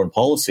American foreign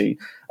policy,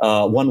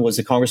 one was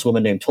a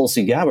congresswoman named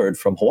Tulsi Gabbard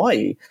from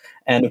Hawaii.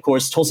 And of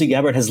course, Tulsi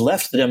Gabbard has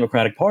left the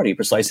Democratic Party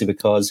precisely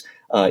because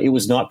it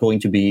was not going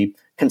to be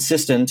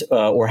consistent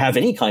or have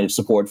any kind of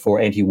support for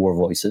anti-war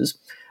voices.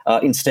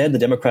 Instead, the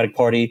Democratic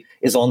Party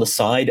is on the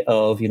side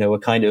of, a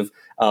kind of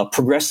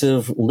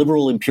progressive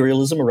liberal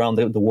imperialism around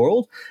the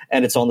world.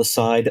 And it's on the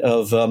side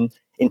of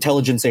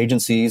intelligence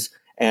agencies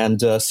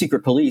and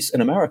secret police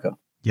in America.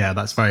 Yeah,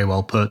 that's very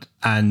well put.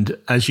 And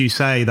as you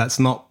say, that's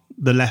not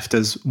the left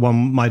as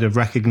one might have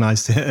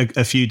recognized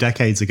a few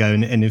decades ago.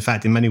 And in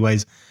fact, in many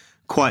ways,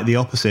 quite the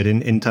opposite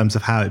in terms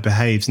of how it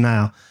behaves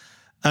now.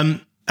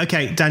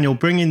 Okay, Daniel,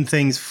 bringing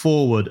things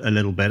forward a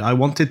little bit, I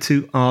wanted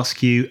to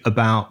ask you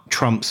about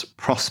Trump's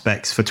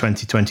prospects for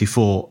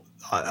 2024.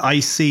 I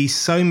see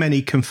so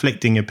many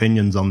conflicting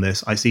opinions on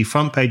this. I see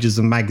front pages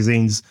of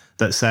magazines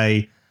that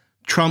say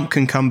Trump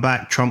can come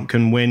back, Trump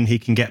can win, he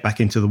can get back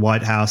into the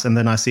White House. And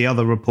then I see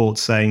other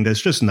reports saying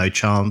there's just no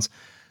chance.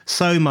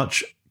 So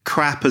much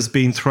crap has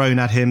been thrown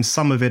at him.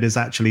 Some of it is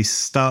actually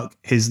stuck.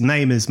 His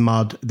name is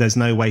mud. There's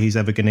no way he's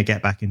ever going to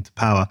get back into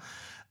power.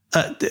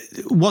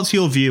 What's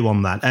your view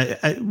on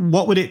that?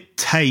 What would it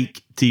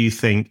take, do you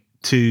think,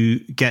 to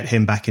get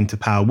him back into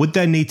power? Would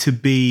there need to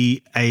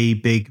be a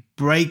big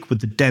break?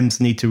 Would the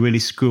Dems need to really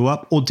screw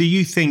up? Or do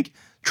you think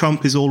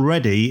Trump is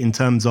already, in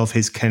terms of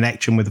his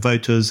connection with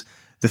voters,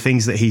 the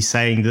things that he's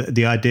saying,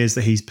 the ideas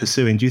that he's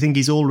pursuing, do you think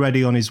he's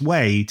already on his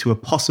way to a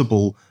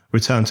possible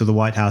return to the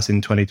White House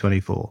in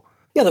 2024?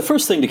 Yeah, the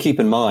first thing to keep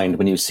in mind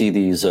when you see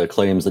these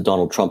claims that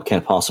Donald Trump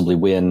can't possibly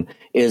win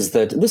is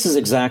that this is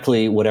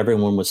exactly what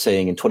everyone was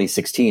saying in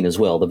 2016 as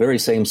well. The very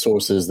same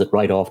sources that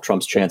write off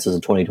Trump's chances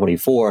in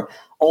 2024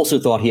 also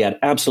thought he had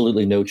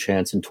absolutely no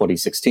chance in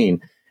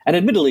 2016. And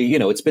admittedly,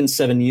 it's been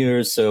 7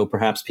 years, so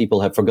perhaps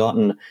people have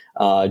forgotten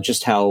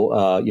just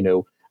how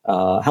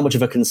much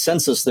of a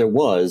consensus there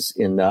was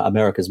in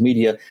America's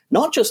media,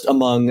 not just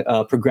among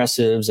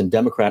progressives and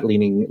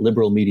Democrat-leaning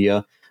liberal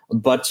media,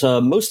 but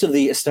most of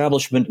the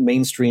establishment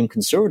mainstream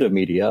conservative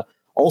media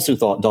also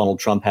thought Donald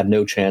Trump had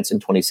no chance in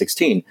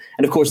 2016.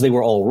 And of course, they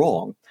were all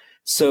wrong.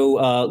 So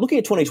looking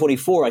at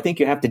 2024, I think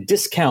you have to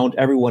discount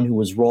everyone who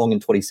was wrong in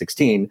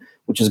 2016,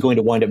 which is going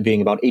to wind up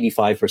being about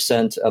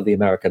 85% of the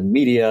American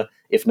media,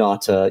 if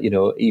not,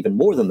 even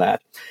more than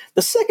that.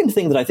 The second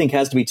thing that I think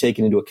has to be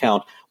taken into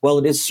account, while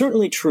it is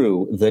certainly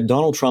true that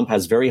Donald Trump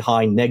has very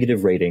high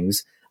negative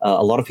ratings,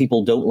 a lot of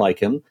people don't like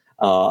him.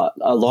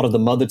 A lot of the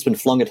mud that's been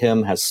flung at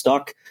him has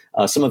stuck.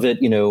 Some of it,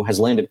 has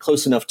landed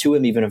close enough to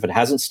him, even if it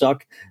hasn't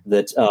stuck,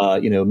 that,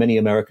 many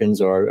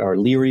Americans are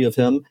leery of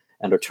him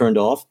and are turned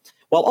off.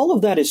 While all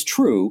of that is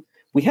true,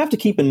 we have to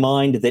keep in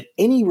mind that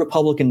any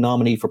Republican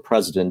nominee for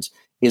president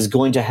is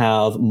going to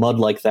have mud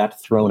like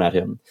that thrown at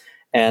him.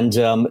 And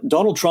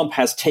Donald Trump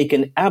has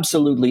taken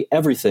absolutely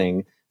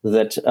everything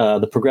that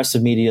the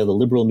progressive media, the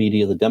liberal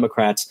media, the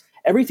Democrats,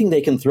 everything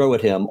they can throw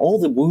at him, all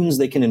the wounds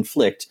they can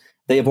inflict,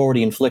 they have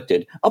already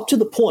inflicted, up to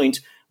the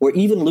point where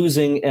even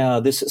losing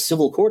this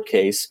civil court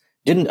case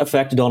didn't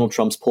affect Donald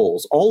Trump's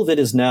polls. All of it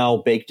is now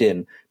baked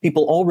in.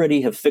 People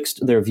already have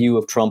fixed their view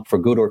of Trump for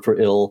good or for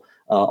ill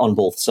on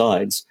both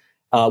sides.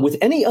 With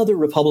any other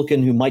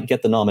Republican who might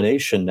get the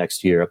nomination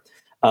next year,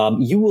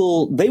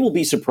 they will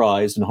be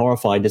surprised and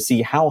horrified to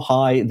see how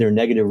high their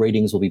negative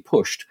ratings will be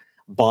pushed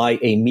by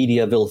a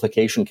media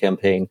vilification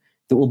campaign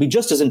that will be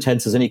just as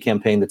intense as any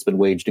campaign that's been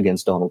waged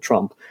against Donald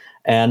Trump.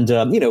 And,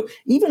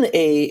 even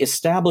a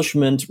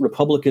establishment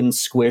Republican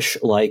squish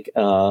like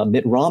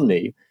Mitt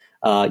Romney,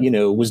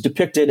 was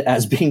depicted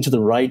as being to the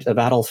right of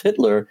Adolf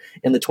Hitler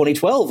in the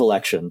 2012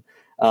 election.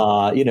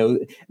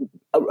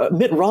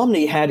 Mitt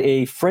Romney had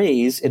a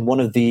phrase in one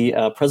of the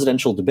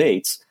presidential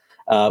debates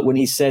when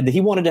he said that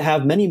he wanted to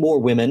have many more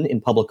women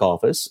in public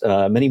office,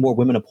 many more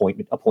women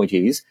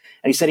appointees.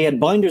 And he said he had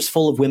binders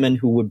full of women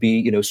who would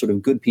be, sort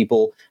of good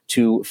people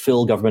to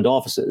fill government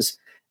offices.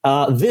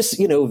 This,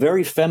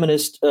 very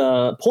feminist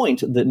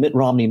point that Mitt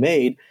Romney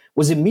made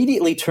was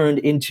immediately turned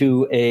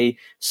into a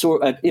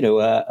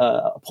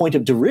point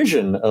of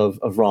derision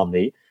of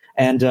Romney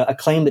and a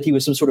claim that he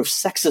was some sort of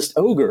sexist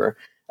ogre.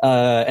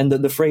 And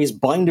the phrase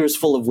binders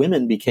full of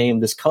women became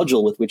this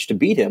cudgel with which to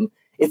beat him.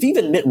 If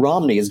even Mitt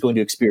Romney is going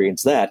to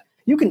experience that,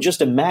 you can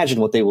just imagine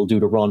what they will do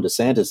to Ron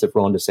DeSantis if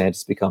Ron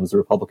DeSantis becomes the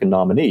Republican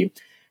nominee.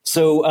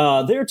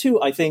 So there,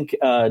 too, I think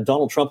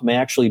Donald Trump may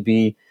actually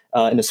be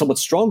in a somewhat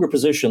stronger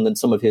position than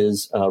some of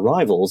his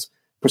rivals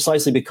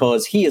precisely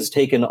because he has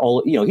taken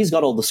he's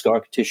got all the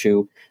scar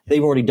tissue.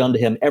 They've already done to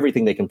him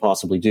everything they can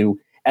possibly do.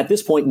 At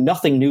this point,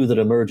 nothing new that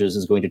emerges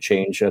is going to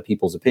change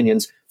people's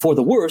opinions for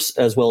the worse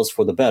as well as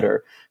for the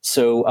better.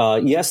 So,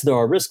 yes, there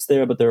are risks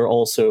there, but there are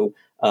also,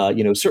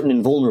 certain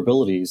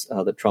invulnerabilities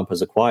that Trump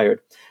has acquired.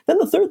 Then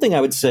the third thing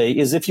I would say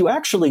is if you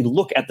actually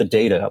look at the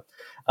data,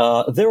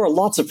 there are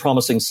lots of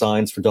promising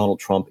signs for Donald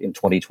Trump in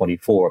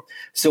 2024.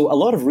 So a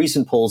lot of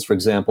recent polls, for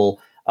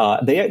example,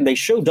 they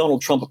show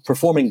Donald Trump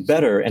performing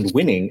better and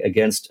winning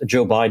against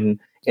Joe Biden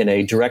in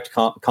a direct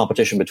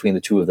competition between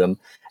the two of them.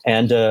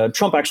 And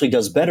Trump actually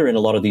does better in a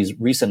lot of these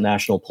recent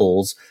national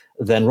polls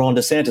than Ron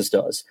DeSantis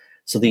does.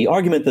 So the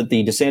argument that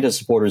the DeSantis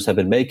supporters have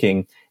been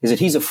making is that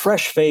he's a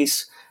fresh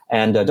face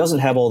and doesn't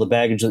have all the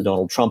baggage that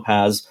Donald Trump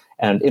has.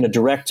 And in a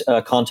direct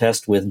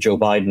contest with Joe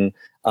Biden,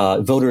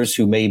 voters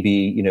who may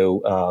be,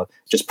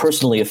 just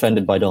personally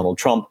offended by Donald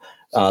Trump,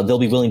 they'll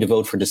be willing to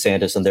vote for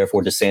DeSantis, and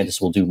therefore DeSantis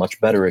will do much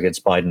better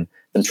against Biden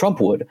than Trump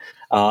would.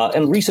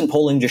 And recent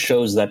polling just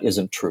shows that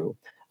isn't true.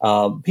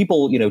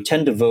 People,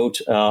 tend to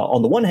vote.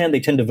 On the one hand, they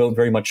tend to vote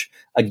very much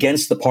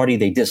against the party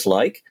they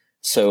dislike.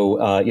 So,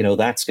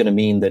 that's going to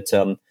mean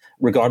that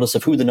regardless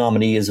of who the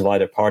nominee is of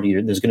either party,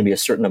 there's going to be a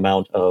certain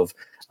amount of,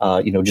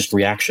 just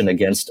reaction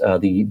against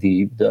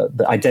the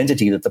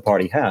identity that the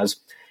party has.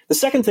 The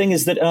second thing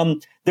is that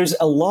there's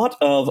a lot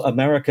of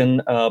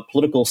American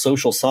political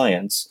social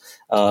science,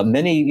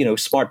 many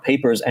smart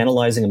papers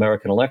analyzing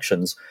American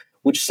elections,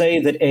 which say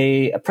that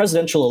a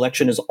presidential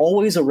election is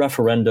always a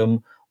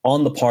referendum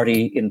on the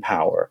party in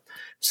power.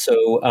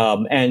 So,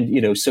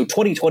 so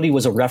 2020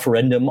 was a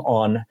referendum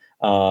on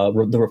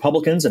the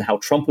Republicans and how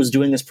Trump was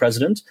doing as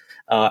president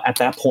at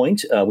that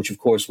point, which of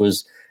course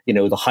was,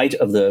 the height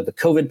of the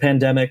COVID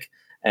pandemic,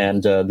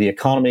 and the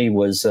economy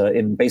was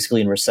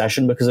basically in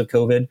recession because of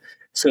COVID.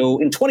 So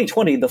in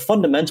 2020, the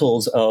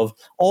fundamentals of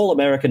all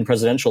American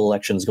presidential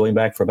elections going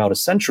back for about a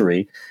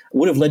century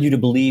would have led you to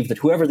believe that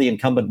whoever the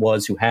incumbent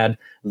was who had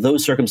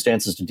those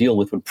circumstances to deal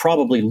with would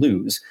probably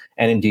lose.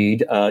 And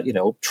indeed,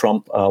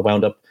 Trump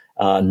wound up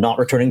not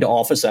returning to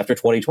office after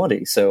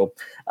 2020. So,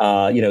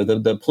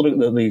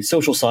 the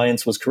social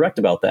science was correct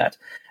about that.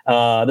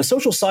 The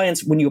social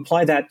science, when you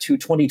apply that to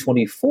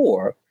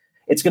 2024,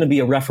 it's going to be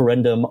a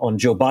referendum on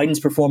Joe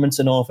Biden's performance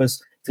in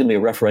office. It's going to be a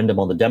referendum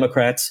on the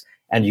Democrats.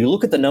 And you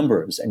look at the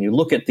numbers and you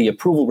look at the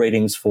approval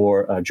ratings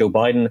for Joe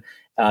Biden.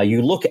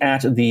 You look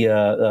at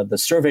the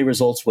survey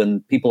results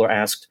when people are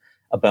asked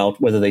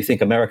about whether they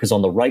think America's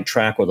on the right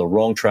track or the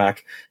wrong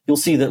track. You'll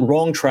see that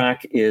wrong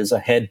track is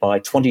ahead by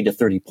 20 to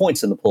 30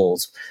 points in the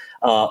polls.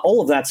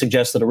 All of that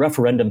suggests that a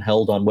referendum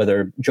held on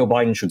whether Joe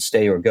Biden should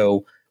stay or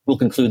go will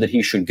conclude that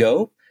he should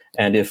go.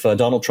 And if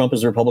Donald Trump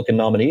is the Republican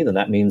nominee, then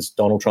that means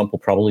Donald Trump will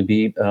probably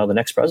be the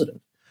next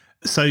president.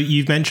 So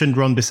you've mentioned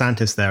Ron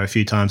DeSantis there a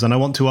few times, and I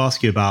want to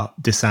ask you about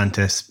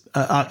DeSantis.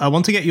 I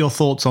want to get your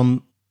thoughts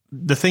on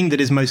the thing that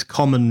is most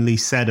commonly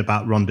said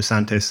about Ron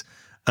DeSantis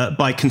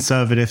by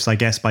conservatives, I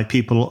guess, by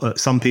people,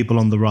 some people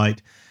on the right,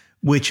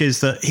 which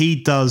is that he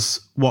does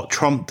what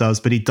Trump does,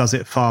 but he does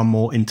it far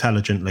more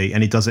intelligently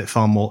and he does it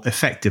far more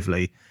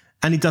effectively,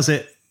 and he does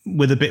it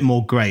with a bit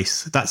more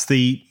grace. That's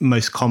the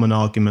most common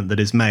argument that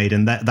is made,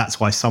 and that's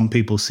why some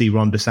people see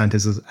Ron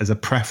DeSantis as a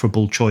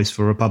preferable choice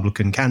for a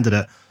Republican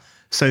candidate.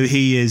 So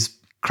he is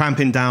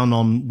clamping down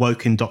on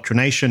woke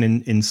indoctrination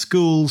in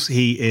schools.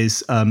 He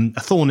is a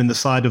thorn in the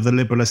side of the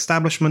liberal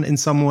establishment in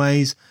some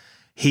ways.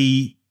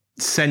 He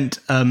sent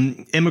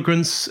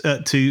immigrants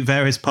to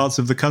various parts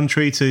of the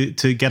country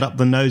to get up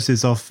the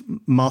noses of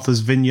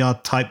Martha's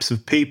Vineyard types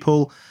of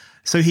people.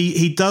 So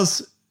he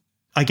does,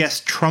 I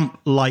guess,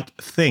 Trump-like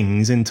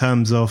things in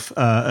terms of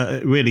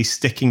really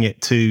sticking it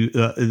to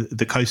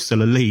the coastal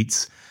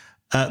elites.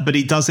 But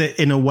he does it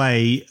in a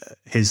way,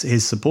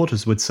 his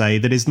supporters would say,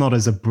 that is not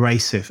as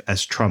abrasive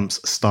as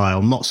Trump's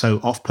style, not so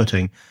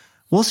off-putting.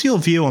 What's your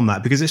view on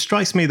that? Because it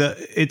strikes me that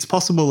it's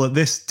possible that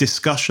this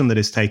discussion that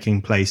is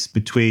taking place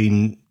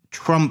between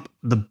Trump,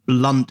 the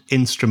blunt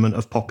instrument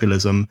of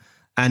populism,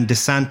 and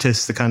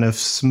DeSantis, the kind of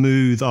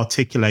smooth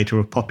articulator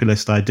of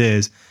populist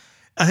ideas,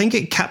 I think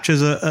it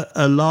captures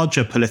a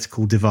larger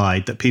political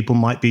divide that people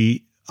might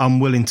be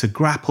unwilling to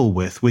grapple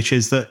with, which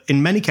is that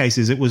in many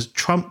cases it was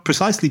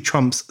precisely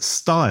Trump's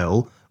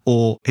style,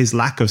 or his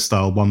lack of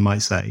style, one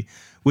might say,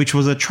 which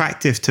was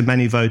attractive to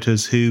many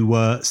voters who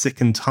were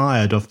sick and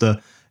tired of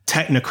the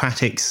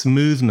technocratic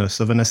smoothness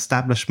of an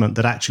establishment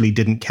that actually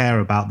didn't care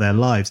about their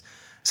lives.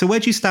 So where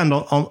do you stand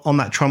on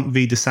that Trump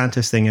v.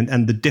 DeSantis thing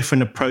and the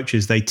different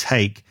approaches they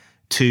take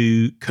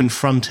to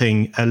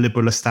confronting a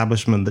liberal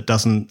establishment that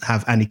doesn't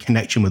have any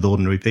connection with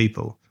ordinary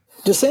people?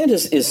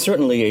 DeSantis is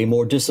certainly a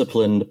more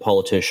disciplined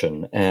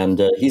politician,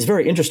 and he's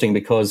very interesting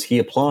because he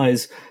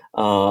applies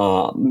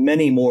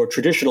many more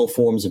traditional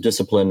forms of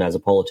discipline as a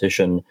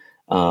politician.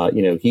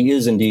 He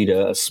is indeed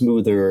a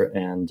smoother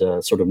and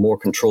sort of more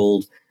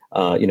controlled,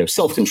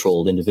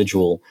 self-controlled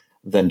individual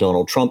than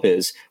Donald Trump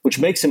is, which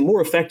makes him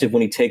more effective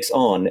when he takes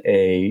on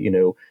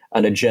an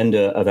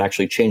agenda of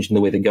actually changing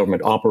the way the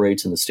government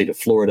operates in the state of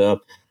Florida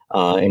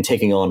and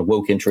taking on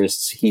woke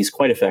interests. He's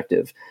quite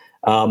effective.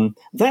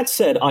 That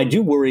said, I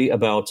do worry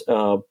about,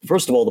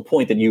 first of all, the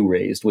point that you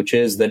raised, which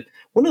is that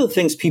one of the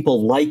things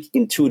people like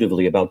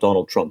intuitively about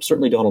Donald Trump,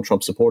 certainly Donald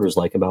Trump supporters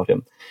like about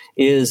him,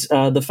 is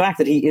the fact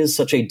that he is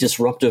such a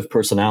disruptive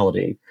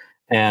personality.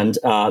 And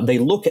they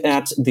look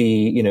at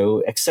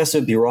the,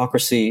 excessive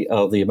bureaucracy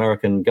of the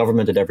American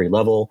government at every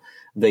level.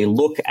 They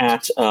look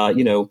at,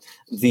 the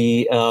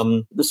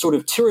sort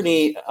of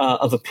tyranny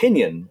of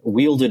opinion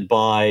wielded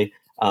by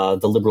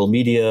the liberal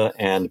media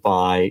and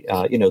by,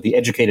 the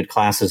educated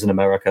classes in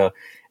America.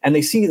 And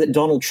they see that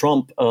Donald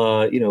Trump,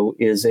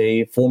 is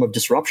a form of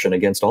disruption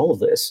against all of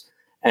this.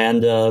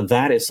 And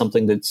that is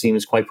something that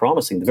seems quite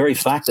promising. The very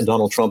fact that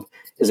Donald Trump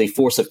is a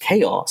force of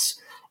chaos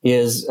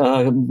is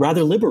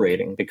rather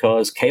liberating,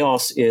 because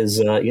chaos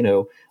is,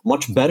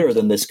 much better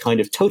than this kind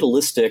of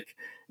totalistic,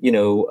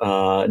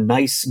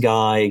 nice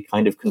guy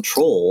kind of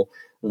control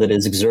that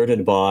is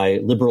exerted by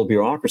liberal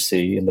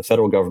bureaucracy in the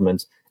federal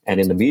government and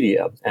in the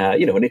media.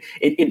 And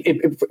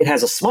it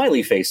has a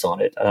smiley face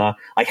on it.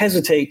 I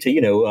hesitate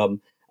to,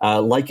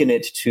 liken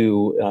it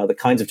to the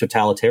kinds of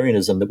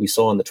totalitarianism that we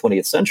saw in the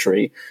 20th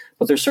century,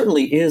 but there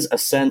certainly is a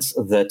sense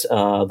that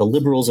the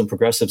liberals and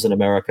progressives in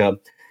America,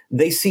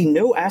 they see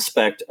no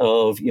aspect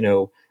of,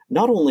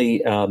 not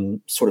only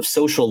sort of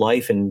social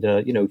life and,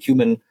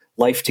 human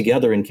life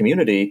together in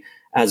community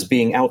as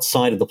being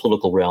outside of the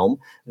political realm.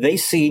 They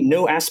see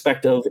no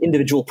aspect of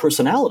individual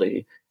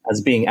personality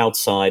as being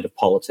outside of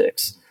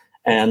politics.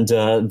 And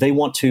they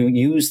want to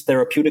use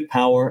therapeutic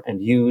power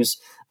and use,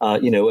 a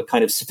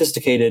kind of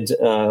sophisticated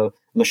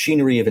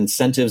machinery of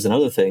incentives and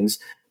other things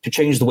to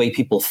change the way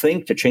people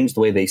think, to change the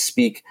way they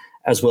speak,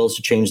 as well as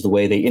to change the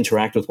way they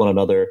interact with one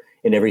another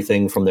in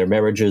everything from their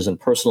marriages and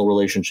personal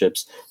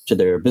relationships to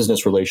their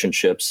business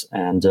relationships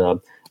and,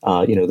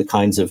 the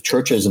kinds of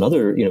churches and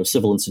other,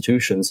 civil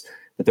institutions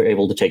that they're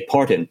able to take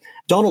part in.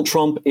 Donald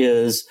Trump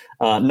is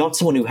not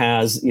someone who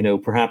has,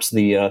 perhaps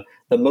the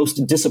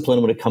most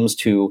discipline when it comes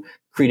to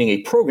creating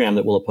a program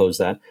that will oppose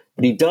that,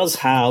 but he does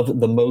have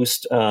the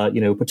most,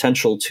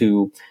 potential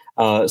to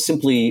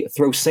simply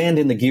throw sand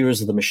in the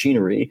gears of the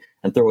machinery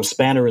and throw a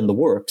spanner in the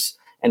works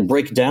and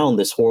break down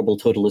this horrible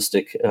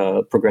totalistic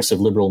progressive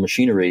liberal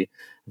machinery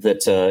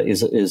that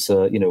is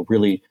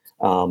really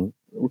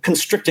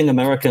constricting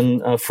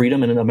American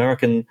freedom and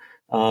American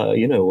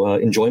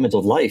enjoyment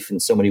of life in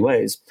so many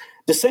ways.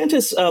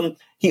 DeSantis,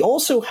 he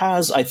also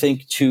has, I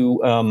think,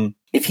 to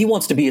if he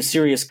wants to be a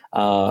serious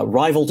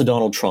rival to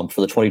Donald Trump for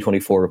the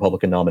 2024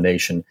 Republican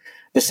nomination,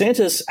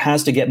 DeSantis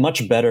has to get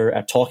much better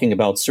at talking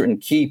about certain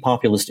key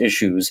populist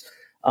issues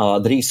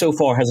that he so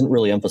far hasn't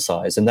really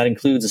emphasized, and that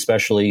includes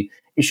especially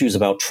issues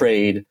about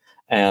trade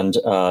and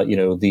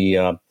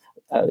the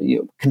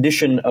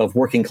condition of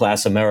working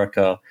class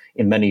America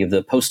in many of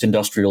the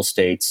post-industrial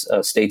states,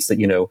 states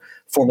that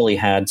formerly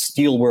had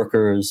steel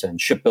workers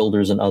and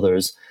shipbuilders and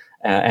others,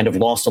 and have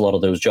lost a lot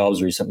of those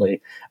jobs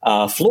recently.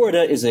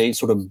 Florida is a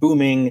sort of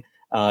booming,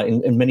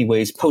 in many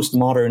ways,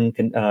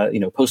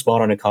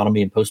 postmodern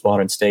economy and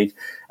postmodern state.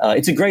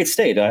 It's a great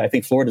state. I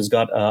think Florida's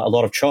got a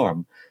lot of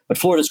charm. But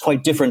Florida is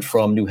quite different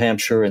from New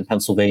Hampshire and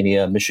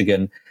Pennsylvania,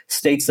 Michigan,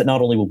 states that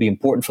not only will be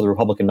important for the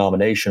Republican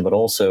nomination, but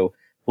also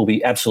will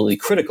be absolutely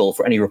critical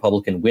for any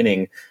Republican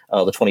winning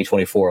the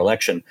 2024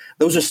 election.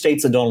 Those are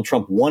states that Donald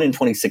Trump won in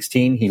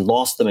 2016. He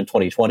lost them in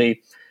 2020.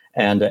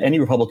 And any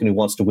Republican who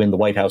wants to win the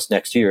White House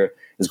next year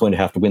is going to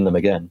have to win them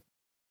again.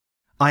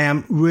 I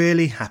am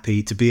really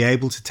happy to be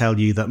able to tell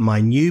you that my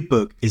new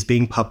book is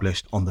being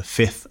published on the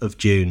 5th of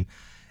June.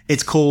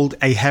 It's called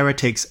A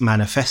Heretic's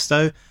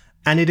Manifesto,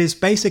 and it is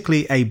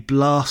basically a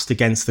blast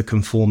against the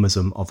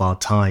conformism of our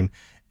time.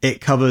 It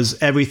covers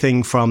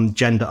everything from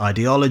gender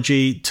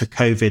ideology to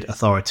COVID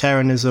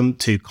authoritarianism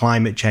to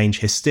climate change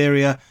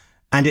hysteria,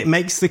 and it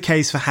makes the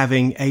case for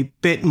having a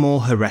bit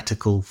more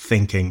heretical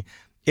thinking.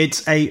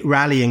 It's a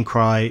rallying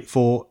cry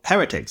for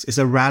heretics. It's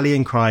a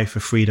rallying cry for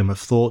freedom of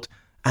thought,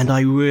 and I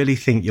really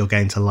think you're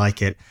going to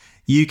like it.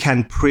 You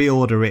can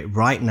pre-order it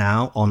right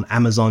now on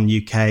Amazon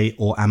UK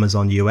or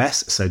Amazon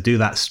US, so do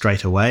that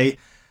straight away.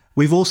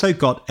 We've also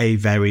got a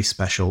very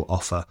special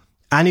offer.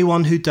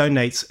 Anyone who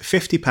donates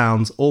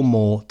 £50 or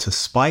more to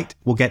Spiked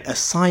will get a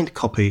signed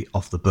copy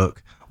of the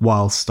book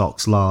while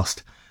stocks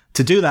last.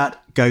 To do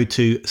that, go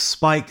to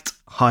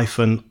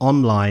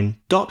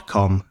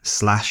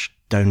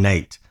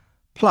spiked-online.com/donate.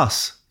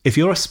 Plus, if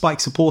you're a Spike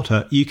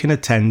supporter, you can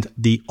attend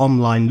the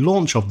online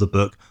launch of the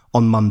book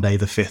on Monday,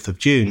 the 5th of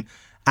June.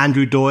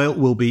 Andrew Doyle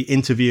will be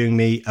interviewing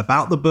me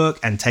about the book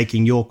and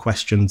taking your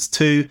questions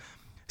too.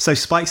 So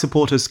Spike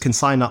supporters can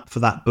sign up for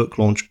that book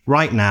launch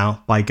right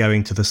now by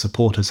going to the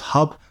supporters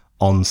hub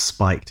on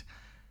Spiked.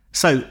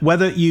 So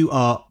whether you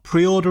are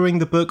pre-ordering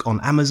the book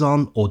on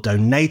Amazon or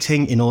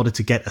donating in order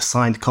to get a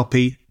signed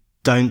copy,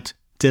 don't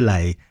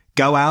delay.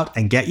 Go out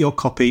and get your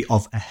copy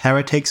of A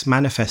Heretic's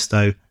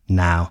Manifesto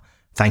now.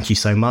 Thank you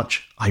so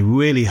much. I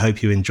really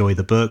hope you enjoy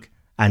the book.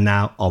 And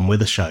now on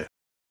with the show.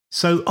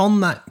 So on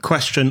that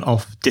question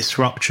of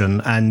disruption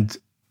and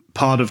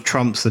part of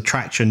Trump's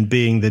attraction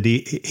being that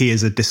he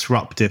is a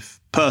disruptive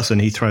person,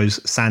 he throws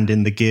sand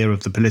in the gear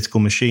of the political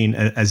machine,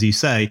 as you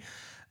say.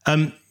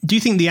 Do you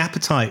think the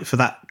appetite for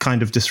that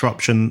kind of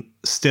disruption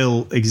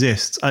still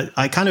exists?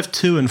 I kind of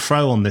to and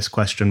fro on this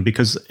question,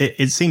 because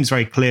it seems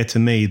very clear to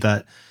me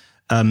that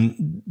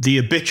the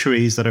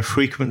obituaries that are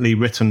frequently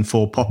written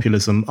for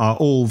populism are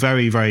all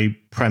very, very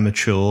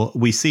premature.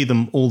 We see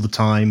them all the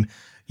time.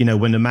 You know,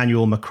 when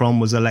Emmanuel Macron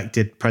was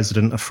elected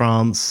president of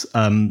France,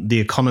 The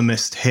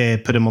Economist here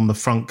put him on the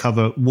front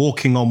cover,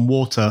 walking on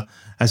water,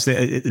 as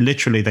they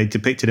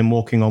depicted him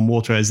walking on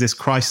water as this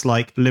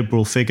Christ-like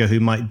liberal figure who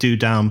might do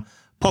down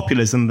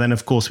populism. Then,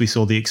 of course, we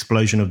saw the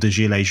explosion of the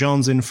Gilets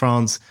jaunes in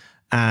France.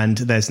 And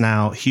there's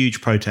now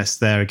huge protests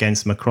there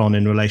against Macron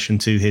in relation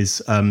to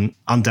his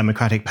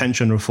undemocratic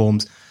pension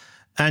reforms.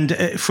 And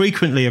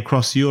frequently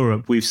across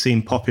Europe, we've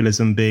seen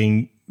populism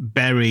being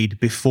buried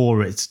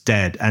before it's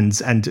dead.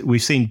 And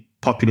we've seen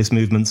populist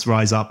movements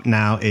rise up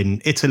now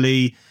in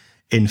Italy,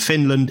 in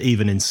Finland,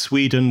 even in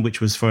Sweden,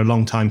 which was for a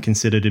long time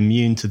considered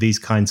immune to these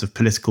kinds of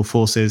political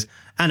forces.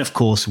 And of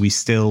course, we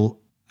still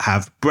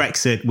have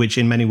Brexit, which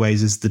in many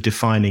ways is the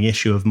defining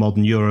issue of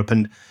modern Europe.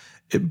 And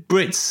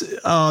Brits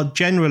are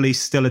generally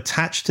still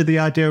attached to the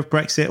idea of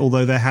Brexit,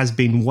 although there has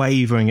been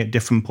wavering at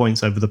different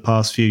points over the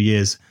past few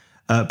years,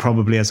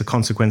 probably as a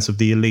consequence of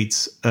the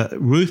elite's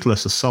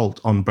ruthless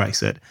assault on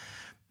Brexit.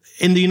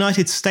 In the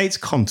United States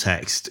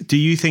context, do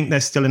you think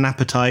there's still an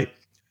appetite,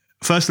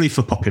 firstly,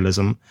 for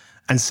populism,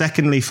 and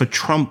secondly, for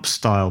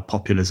Trump-style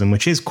populism,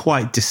 which is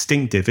quite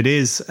distinctive? It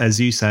is, as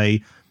you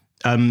say,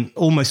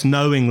 almost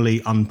knowingly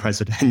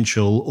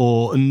unpresidential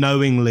or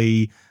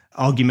knowingly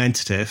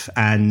argumentative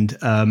and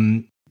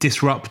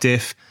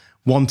disruptive,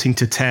 wanting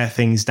to tear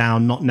things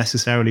down, not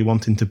necessarily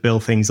wanting to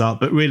build things up,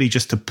 but really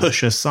just to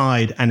push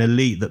aside an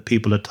elite that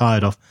people are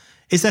tired of.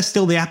 Is there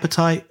still the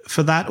appetite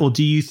for that? Or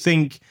do you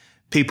think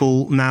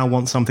people now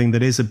want something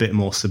that is a bit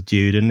more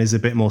subdued and is a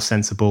bit more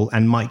sensible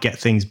and might get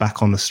things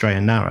back on the straight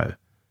and narrow?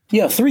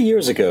 Yeah, 3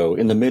 years ago,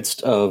 in the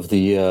midst of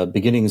the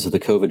beginnings of the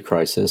COVID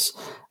crisis,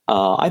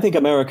 I think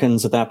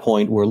Americans at that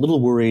point were a little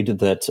worried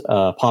that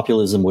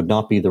populism would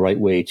not be the right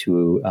way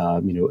to,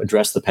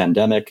 address the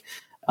pandemic.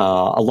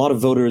 A lot of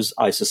voters,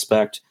 I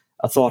suspect,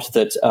 thought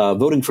that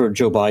voting for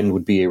Joe Biden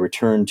would be a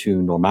return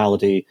to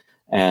normality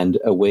and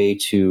a way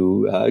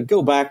to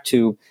go back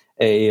to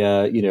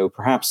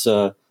perhaps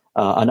an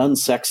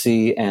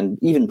unsexy and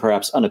even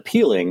perhaps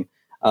unappealing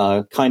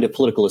kind of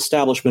political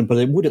establishment, but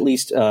it would at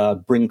least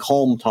bring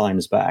calm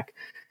times back.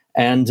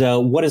 And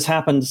what has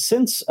happened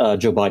since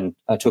Joe Biden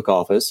took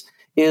office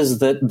is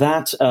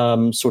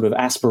that sort of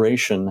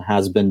aspiration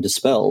has been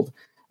dispelled.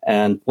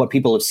 And what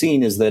people have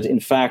seen is that, in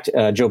fact,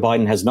 Joe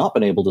Biden has not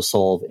been able to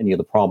solve any of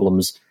the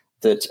problems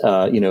that,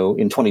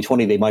 in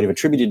 2020 they might have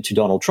attributed to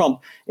Donald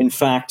Trump. In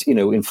fact,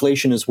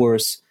 inflation is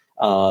worse.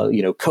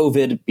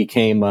 COVID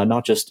became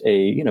not just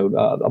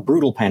a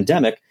brutal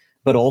pandemic,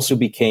 but also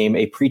became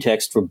a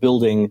pretext for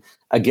building,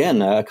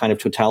 again, a kind of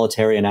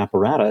totalitarian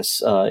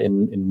apparatus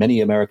in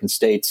many American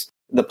states.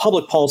 The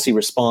public policy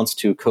response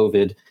to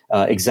COVID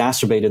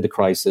exacerbated the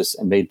crisis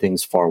and made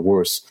things far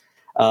worse.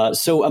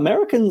 So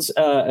Americans,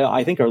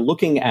 I think, are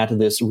looking at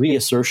this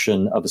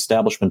reassertion of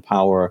establishment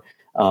power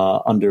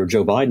under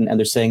Joe Biden, and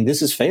they're saying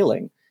this is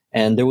failing.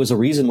 And there was a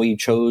reason we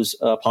chose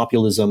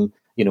populism,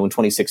 in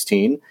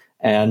 2016.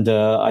 And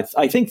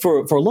I think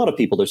for a lot of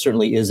people, there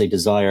certainly is a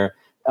desire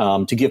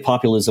to give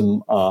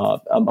populism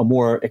a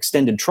more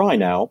extended try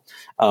now,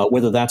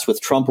 whether that's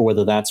with Trump or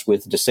whether that's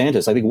with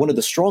DeSantis. I think one of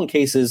the strong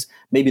cases,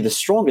 maybe the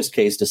strongest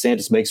case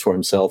DeSantis makes for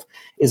himself,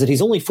 is that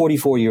he's only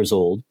 44 years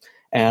old.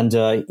 And,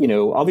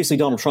 obviously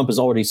Donald Trump has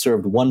already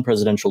served one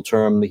presidential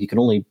term. He can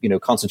only,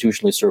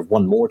 constitutionally serve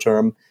one more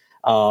term.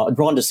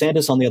 Ron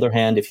DeSantis, on the other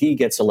hand, if he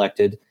gets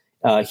elected,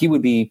 he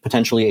would be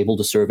potentially able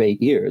to serve 8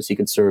 years. He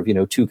could serve,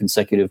 2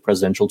 consecutive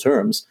presidential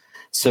terms.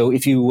 So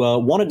if you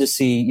wanted to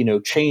see,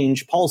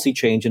 policy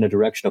change in a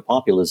direction of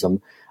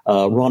populism,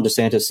 Ron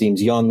DeSantis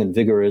seems young and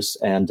vigorous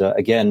and,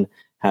 again,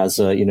 has,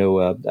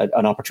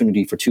 an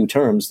opportunity for 2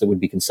 terms that would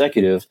be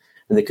consecutive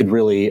and that could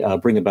really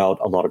bring about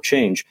a lot of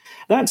change.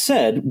 That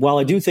said, while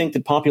I do think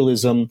that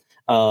populism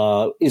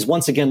is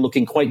once again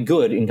looking quite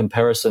good in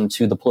comparison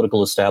to the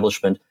political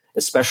establishment,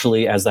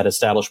 especially as that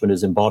establishment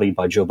is embodied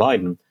by Joe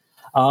Biden,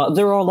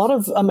 there are a lot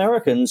of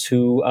Americans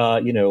who,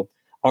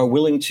 are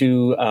willing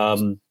to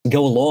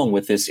go along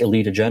with this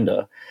elite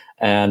agenda.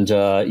 And,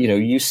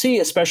 you see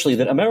especially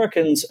that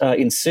Americans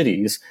in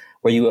cities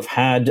where you have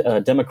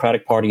had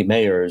Democratic Party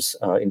mayors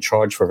in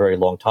charge for a very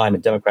long time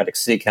and Democratic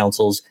city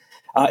councils,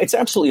 it's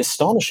absolutely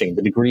astonishing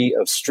the degree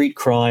of street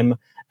crime,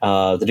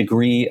 the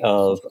degree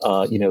of,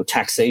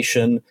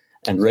 taxation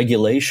and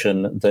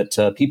regulation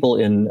that people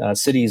in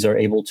cities are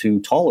able to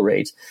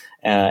tolerate.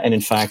 And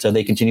in fact,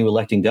 they continue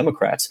electing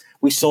Democrats.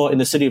 We saw in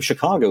the city of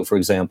Chicago, for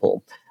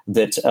example,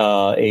 that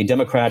a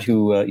Democrat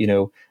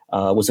who,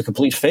 was a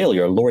complete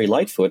failure, Lori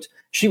Lightfoot,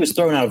 she was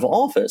thrown out of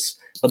office,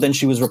 but then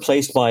she was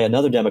replaced by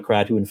another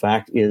Democrat who, in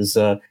fact, is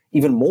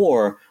even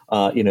more,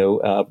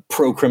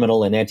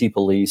 pro-criminal and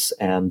anti-police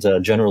and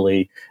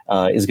generally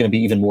is going to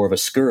be even more of a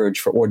scourge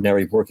for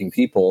ordinary working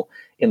people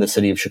in the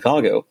city of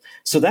Chicago.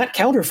 So that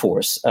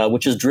counterforce,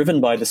 which is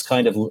driven by this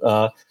kind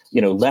of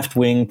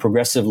left-wing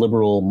progressive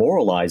liberal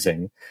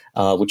moralizing,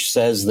 which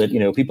says that,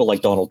 people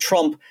like Donald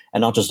Trump,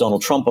 and not just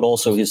Donald Trump, but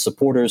also his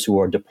supporters who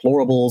are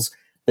deplorables,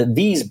 that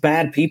these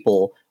bad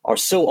people are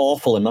so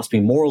awful and must be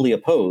morally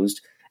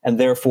opposed. And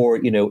therefore,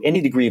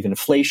 any degree of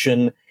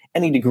inflation,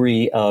 any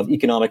degree of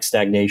economic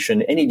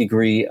stagnation, any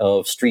degree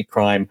of street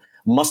crime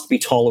must be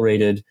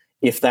tolerated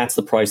if that's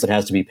the price that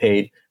has to be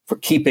paid for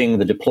keeping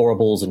the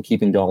deplorables and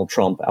keeping Donald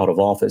Trump out of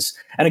office.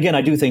 And again,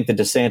 I do think that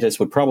DeSantis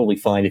would probably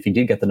find, if he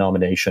did get the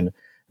nomination,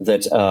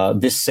 that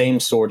this same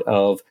sort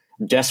of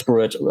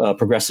desperate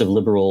progressive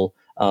liberal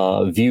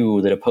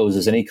view that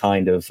opposes any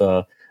kind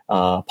of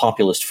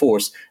populist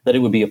force, that it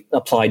would be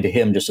applied to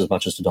him just as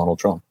much as to Donald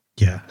Trump.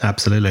 Yeah,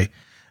 absolutely.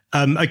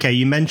 Okay,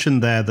 you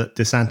mentioned there that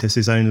DeSantis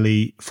is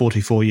only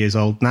 44 years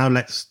old. Now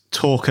let's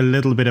talk a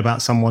little bit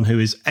about someone who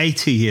is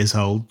 80 years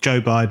old,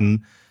 Joe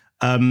Biden,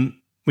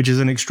 which is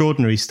an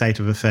extraordinary state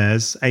of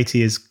affairs.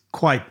 80 is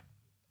quite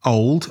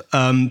old.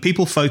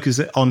 People focus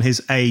on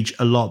his age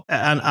a lot,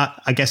 and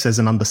I guess there's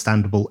an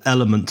understandable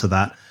element to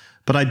that.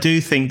 But I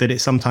do think that it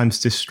sometimes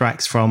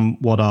distracts from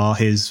what are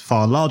his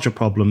far larger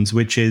problems,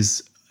 which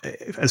is,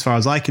 as far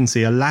as I can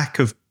see, a lack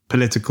of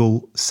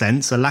political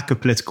sense, a lack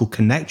of political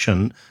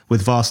connection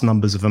with vast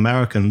numbers of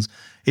Americans.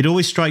 It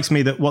always strikes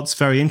me that what's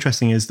very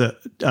interesting is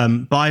that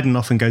Biden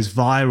often goes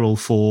viral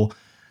for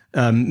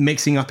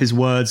mixing up his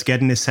words,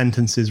 getting his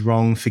sentences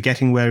wrong,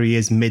 forgetting where he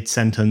is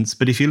mid-sentence.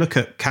 But if you look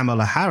at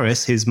Kamala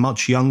Harris, his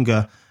much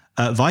younger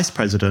vice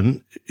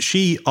president,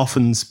 she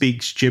often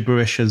speaks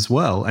gibberish as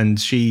well. And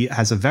she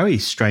has a very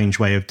strange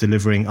way of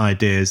delivering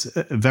ideas,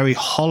 a very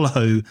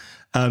hollow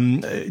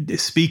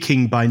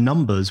speaking by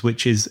numbers,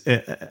 which is,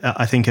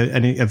 I think,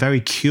 a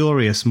very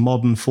curious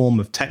modern form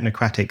of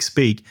technocratic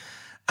speak.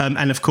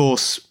 And of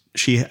course,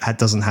 she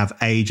doesn't have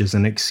age as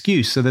an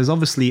excuse. So there's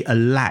obviously a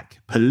lack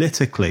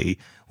politically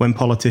when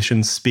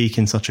politicians speak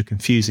in such a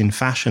confusing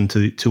fashion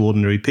to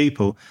ordinary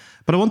people.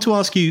 But I want to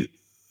ask you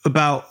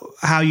about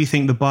how you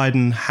think the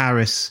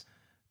Biden-Harris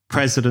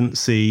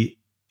presidency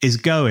is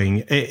going.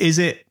 Is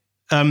it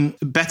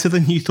better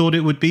than you thought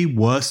it would be,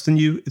 worse than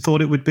you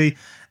thought it would be?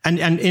 And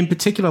in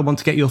particular, I want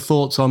to get your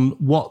thoughts on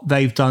what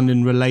they've done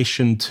in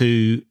relation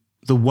to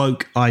the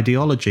woke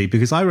ideology,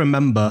 because I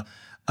remember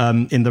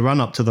in the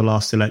run-up to the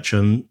last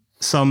election,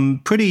 some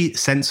pretty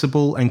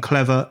sensible and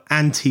clever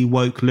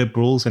anti-woke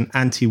liberals and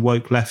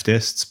anti-woke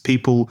leftists,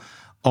 people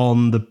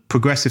on the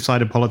progressive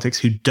side of politics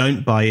who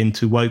don't buy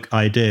into woke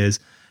ideas,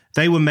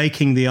 they were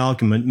making the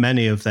argument,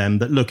 many of them,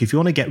 that, look, if you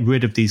want to get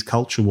rid of these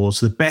culture wars,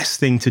 the best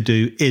thing to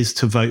do is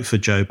to vote for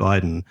Joe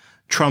Biden.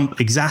 Trump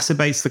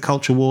exacerbates the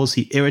culture wars.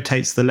 He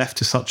irritates the left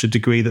to such a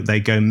degree that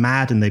they go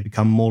mad and they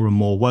become more and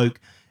more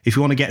woke. If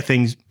you want to get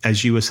things,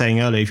 as you were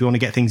saying earlier, if you want to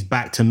get things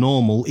back to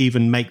normal,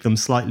 even make them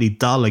slightly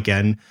dull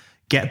again,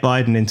 get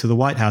Biden into the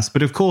White House.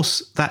 But of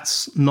course,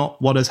 that's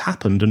not what has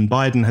happened. And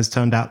Biden has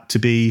turned out to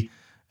be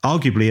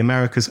arguably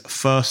America's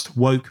first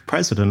woke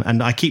president.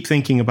 And I keep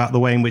thinking about the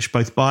way in which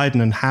both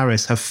Biden and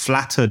Harris have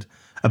flattered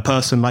a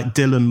person like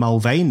Dylan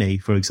Mulvaney,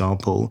 for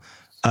example,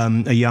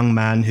 a young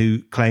man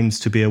who claims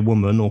to be a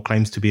woman or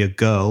claims to be a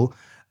girl.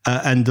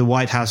 And the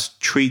White House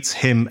treats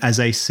him as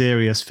a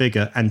serious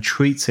figure and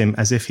treats him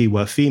as if he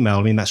were female.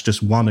 I mean, that's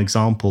just one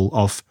example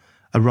of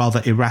a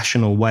rather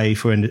irrational way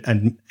for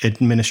an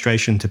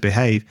administration to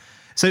behave.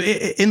 So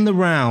in the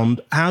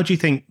round, how do you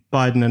think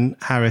Biden and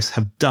Harris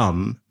have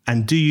done?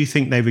 And do you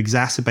think they've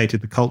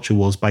exacerbated the culture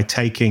wars by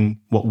taking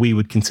what we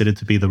would consider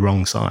to be the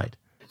wrong side?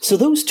 So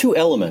those two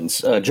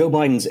elements, Joe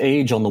Biden's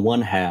age on the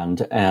one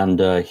hand and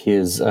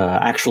his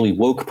actually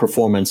woke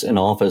performance in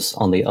office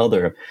on the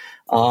other,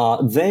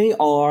 they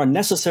are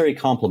necessary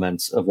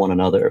complements of one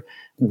another.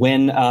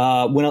 When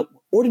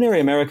ordinary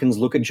Americans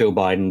look at Joe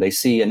Biden, they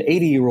see an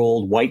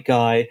 80-year-old white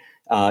guy.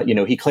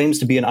 He claims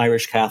to be an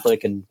Irish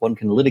Catholic, and one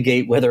can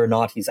litigate whether or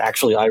not he's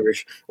actually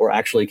Irish or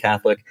actually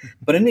Catholic.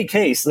 But in any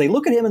case, they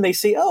look at him and they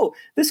see, oh,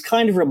 this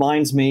kind of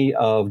reminds me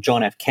of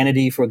John F.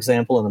 Kennedy, for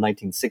example, in the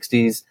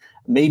 1960s.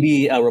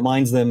 Maybe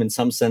reminds them in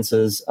some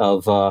senses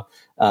of,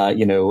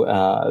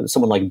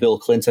 someone like Bill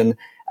Clinton.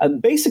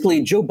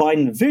 Basically, Joe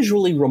Biden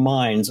visually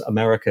reminds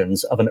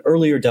Americans of an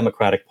earlier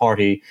Democratic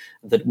Party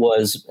that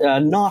was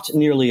not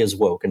nearly as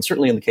woke. And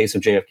certainly in the case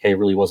of JFK,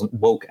 really wasn't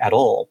woke at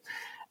all.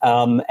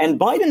 And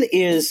Biden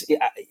is,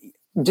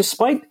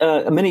 despite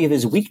many of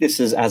his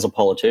weaknesses as a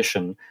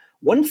politician,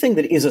 one thing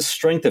that is a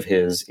strength of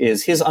his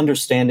is his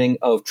understanding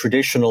of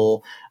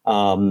traditional,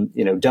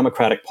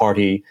 Democratic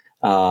Party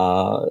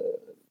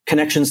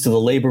connections to the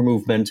labor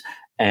movement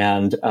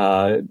and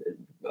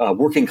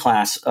working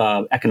class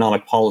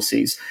economic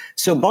policies.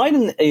 So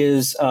Biden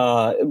is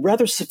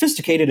rather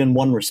sophisticated in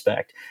one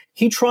respect.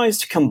 He tries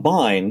to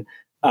combine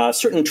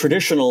certain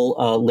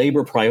traditional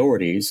labor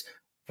priorities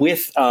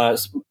with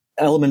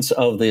elements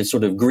of the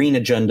sort of green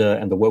agenda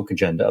and the woke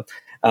agenda.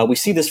 We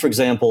see this, for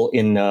example,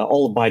 in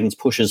all of Biden's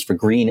pushes for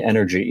green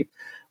energy,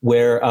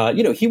 where,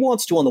 he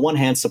wants to, on the one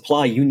hand,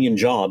 supply union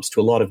jobs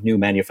to a lot of new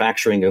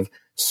manufacturing of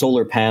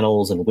solar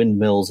panels and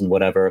windmills and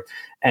whatever.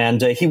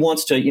 And he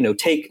wants to,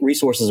 take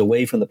resources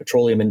away from the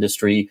petroleum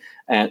industry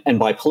and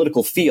by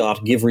political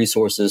fiat, give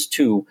resources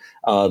to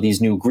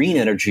these new green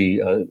energy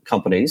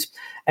companies.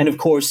 And of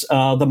course,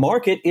 the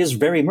market is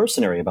very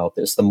mercenary about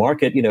this. The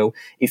market,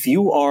 if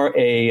you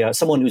are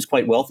someone who's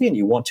quite wealthy and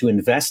you want to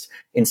invest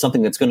in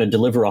something that's going to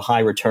deliver a high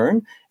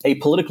return, a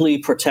politically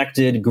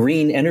protected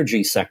green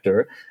energy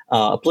sector,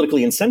 a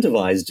politically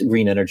incentivized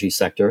green energy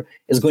sector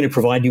is going to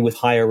provide you with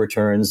higher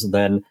returns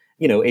than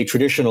a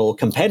traditional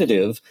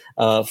competitive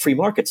free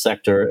market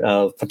sector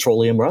of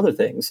petroleum or other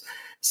things.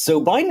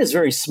 So Biden is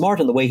very smart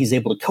in the way he's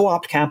able to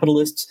co-opt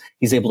capitalists,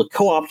 he's able to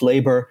co-opt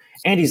labor,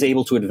 and he's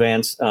able to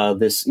advance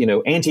this,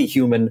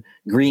 anti-human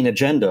green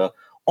agenda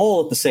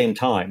all at the same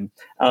time.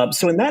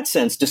 So in that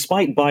sense,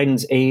 despite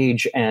Biden's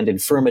age and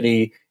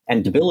infirmity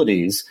and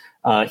debilities,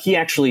 he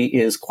actually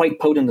is quite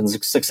potent and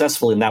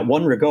successful in that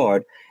one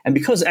regard. And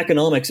because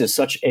economics is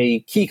such a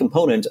key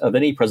component of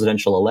any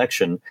presidential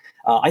election,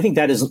 I think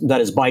that is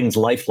Biden's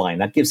lifeline.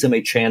 That gives him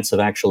a chance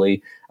of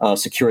actually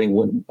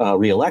securing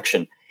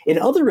re-election. In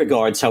other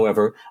regards,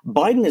 however,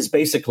 Biden is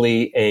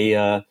basically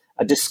a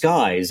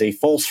disguise, a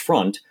false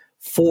front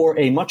for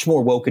a much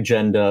more woke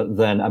agenda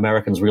than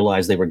Americans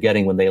realized they were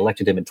getting when they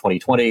elected him in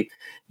 2020.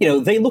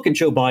 They look at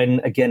Joe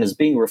Biden, again, as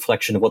being a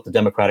reflection of what the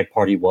Democratic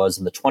Party was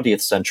in the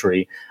 20th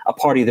century, a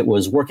party that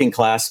was working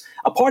class,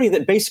 a party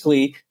that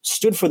basically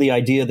stood for the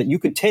idea that you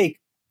could take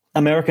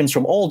Americans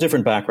from all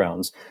different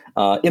backgrounds,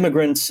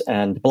 immigrants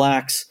and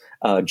blacks,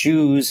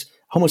 Jews,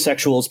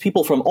 homosexuals,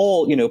 people from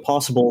all,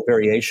 possible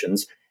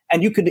variations,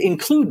 and you could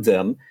include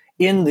them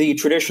in the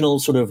traditional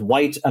sort of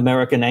white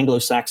American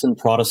Anglo-Saxon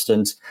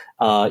Protestant,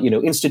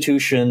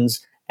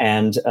 institutions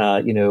and,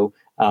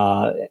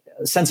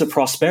 sense of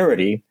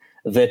prosperity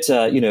that,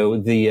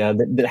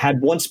 that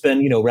had once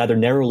been, rather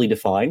narrowly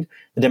defined.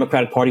 The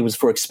Democratic Party was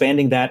for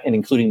expanding that and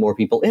including more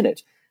people in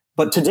it.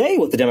 But today,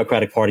 what the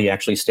Democratic Party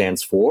actually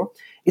stands for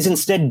is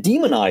instead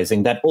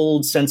demonizing that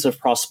old sense of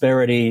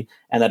prosperity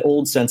and that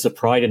old sense of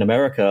pride in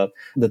America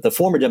that the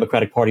former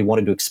Democratic Party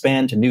wanted to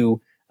expand to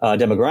new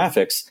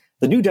demographics.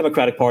 The new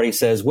Democratic Party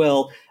says,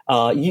 well,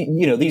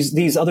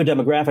 these other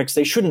demographics,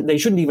 they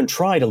shouldn't even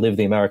try to live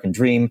the American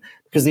dream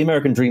because the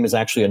American dream is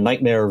actually a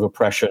nightmare of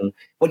oppression.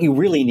 What you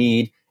really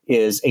need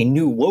is a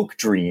new woke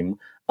dream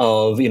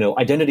of,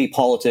 identity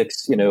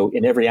politics,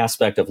 in every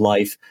aspect of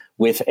life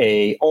with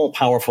a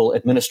all-powerful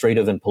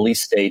administrative and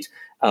police state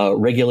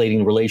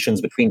regulating relations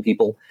between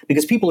people,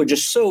 because people are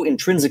just so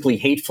intrinsically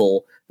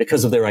hateful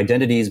because of their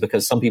identities,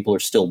 because some people are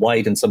still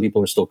white and some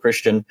people are still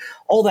Christian.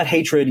 All that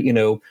hatred,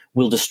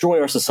 will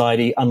destroy our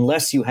society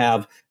unless you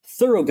have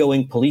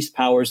thoroughgoing police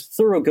powers,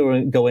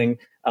 thoroughgoing,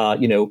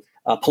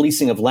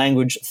 policing of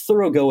language,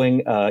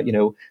 thoroughgoing,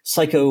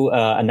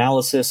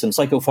 psychoanalysis and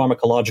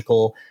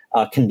psychopharmacological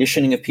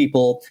conditioning of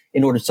people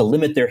in order to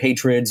limit their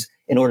hatreds,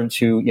 in order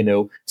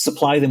to,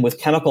 supply them with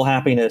chemical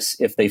happiness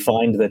if they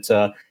find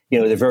that,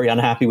 they're very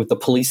unhappy with the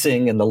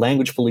policing and the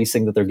language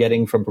policing that they're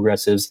getting from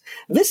progressives.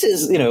 This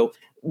is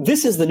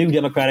the new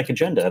Democratic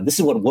agenda. This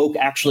is what woke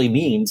actually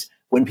means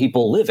when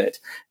people live it.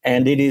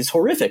 And it is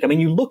horrific. I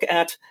mean, you look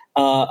at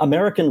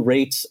American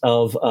rates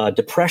of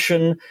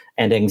depression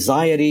and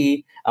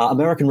anxiety,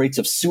 American rates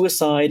of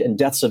suicide and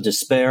deaths of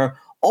despair.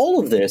 All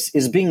of this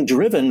is being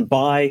driven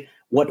by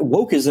what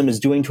wokeism is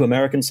doing to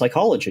American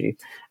psychology.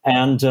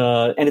 And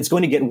it's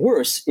going to get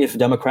worse if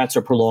Democrats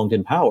are prolonged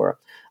in power.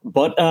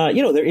 But,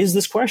 there is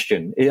this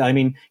question. I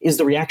mean, is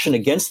the reaction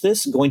against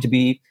this going to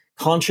be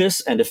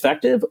conscious and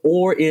effective,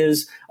 or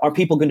are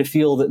people going to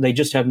feel that they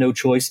just have no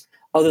choice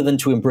other than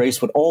to embrace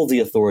what all the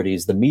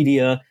authorities, the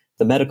media,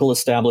 the medical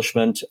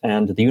establishment,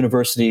 and the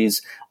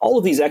universities, all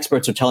of these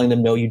experts are telling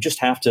them, no, you just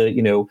have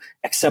to,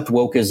 accept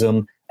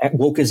wokeism.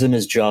 Wokeism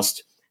is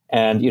just,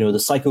 and, the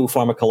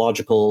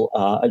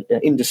psychopharmacological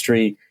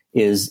industry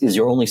is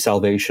your only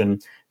salvation.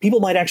 People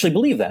might actually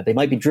believe that. They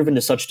might be driven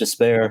to such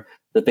despair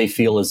that they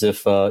feel as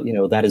if,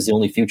 that is the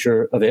only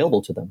future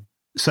available to them.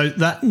 So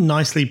that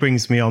nicely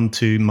brings me on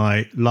to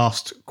my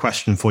last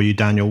question for you,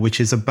 Daniel,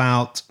 which is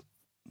about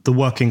the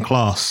working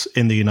class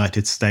in the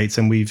United States.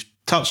 And we've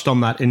touched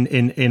on that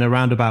in a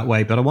roundabout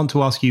way, but I want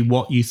to ask you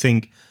what you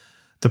think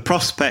the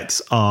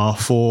prospects are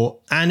for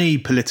any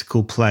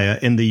political player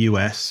in the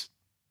US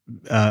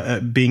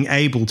being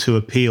able to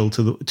appeal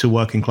to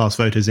working class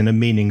voters in a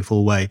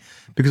meaningful way.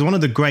 Because one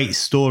of the great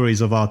stories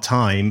of our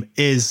time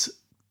is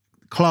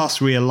class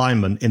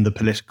realignment in the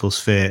political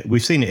sphere.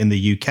 We've seen it in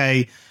the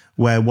UK,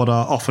 where what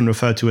are often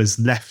referred to as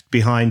left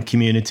behind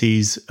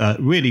communities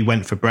really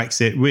went for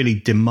Brexit, really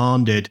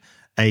demanded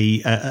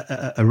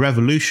a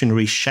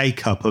revolutionary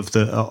shake-up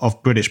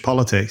of British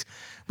politics.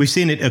 We've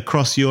seen it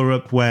across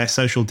Europe, where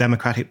social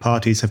democratic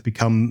parties have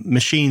become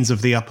machines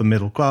of the upper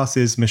middle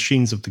classes,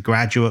 machines of the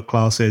graduate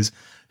classes,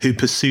 who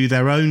pursue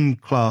their own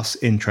class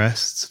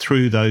interests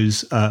through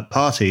those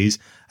parties,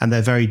 and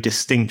they're very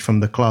distinct from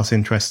the class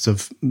interests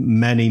of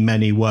many,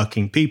 many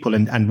working people.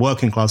 And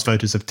working class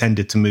voters have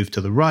tended to move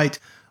to the right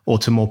or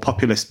to more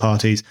populist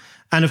parties.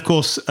 And of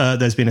course,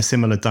 there's been a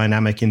similar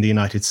dynamic in the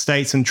United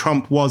States, and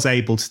Trump was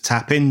able to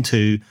tap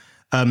into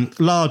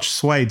large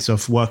swathes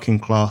of working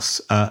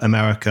class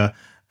America,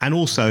 and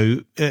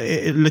also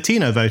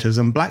Latino voters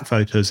and black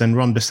voters. And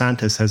Ron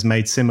DeSantis has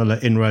made similar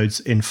inroads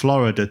in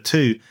Florida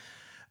too.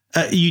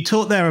 You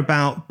talked there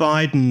about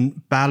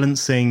Biden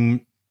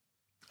balancing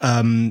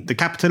the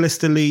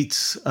capitalist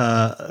elites,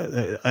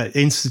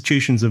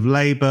 institutions of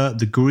labor,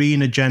 the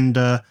green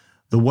agenda,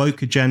 the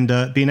woke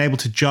agenda, being able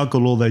to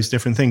juggle all those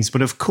different things.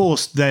 But of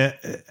course, there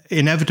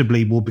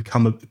inevitably will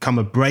become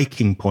a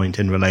breaking point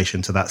in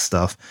relation to that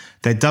stuff.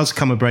 There does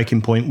come a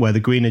breaking point where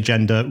the green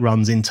agenda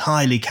runs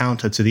entirely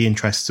counter to the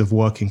interests of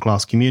working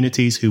class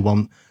communities who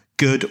want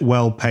good,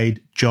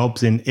 well-paid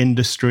jobs in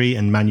industry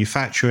and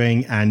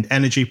manufacturing and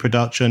energy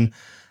production.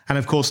 And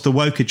of course, the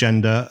woke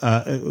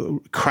agenda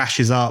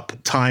crashes up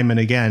time and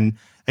again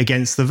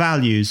against the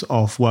values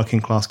of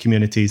working class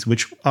communities,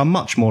 which are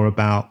much more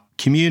about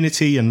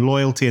community and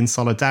loyalty and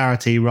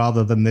solidarity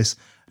rather than this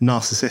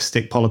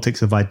narcissistic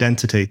politics of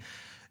identity.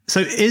 So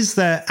is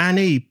there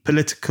any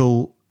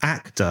political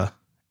actor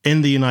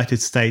in the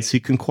United States who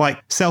can quite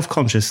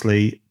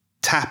self-consciously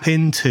tap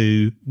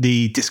into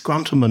the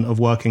disgruntlement of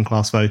working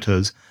class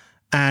voters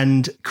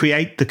and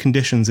create the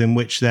conditions in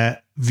which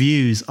their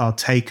views are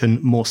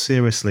taken more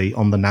seriously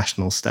on the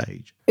national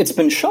stage? It's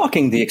been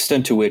shocking the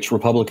extent to which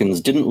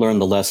Republicans didn't learn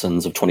the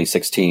lessons of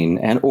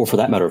 2016 or for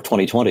that matter of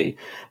 2020.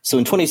 So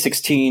in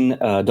 2016,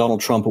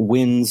 Donald Trump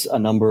wins a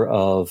number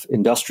of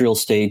industrial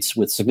states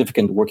with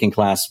significant working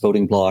class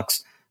voting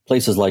blocs,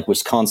 places like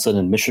Wisconsin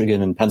and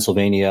Michigan and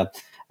Pennsylvania.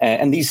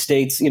 And these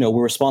states,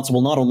 were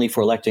responsible not only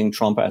for electing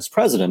Trump as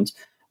president,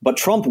 but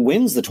Trump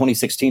wins the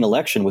 2016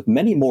 election with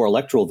many more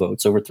electoral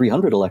votes, over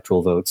 300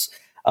 electoral votes,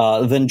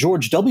 than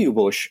George W.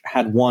 Bush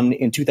had won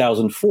in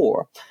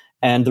 2004.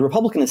 And the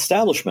Republican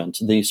establishment,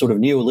 the sort of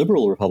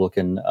neoliberal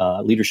Republican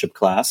leadership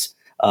class,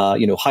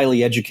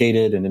 highly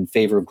educated and in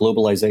favor of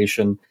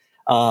globalization,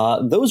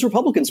 those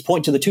Republicans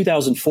point to the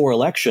 2004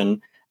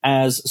 election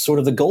as sort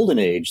of the golden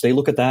age. They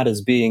look at that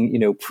as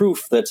being,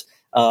 proof that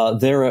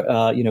their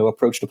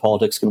approach to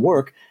politics can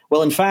work.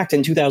 Well, in fact,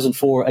 in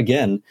 2004,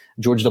 again,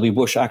 George W.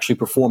 Bush actually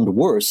performed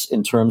worse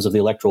in terms of the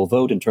electoral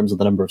vote, in terms of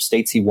the number of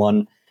states he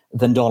won,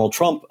 than Donald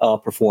Trump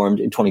performed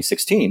in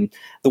 2016.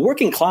 The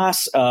working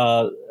class,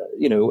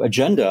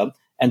 agenda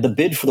and the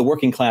bid for the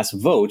working class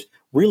vote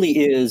really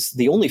is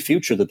the only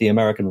future that the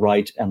American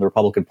right and the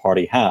Republican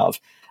Party have.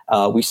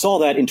 We saw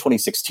that in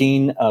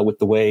 2016 with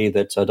the way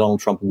that Donald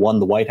Trump won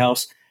the White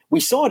House. We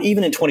saw it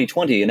even in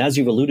 2020. And as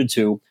you've alluded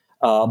to,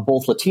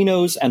 both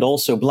Latinos and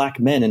also black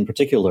men in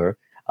particular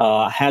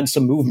had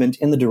some movement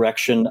in the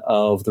direction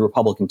of the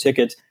Republican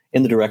ticket,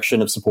 in the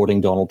direction of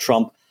supporting Donald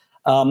Trump.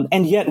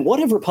 And yet, what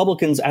have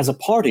Republicans as a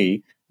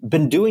party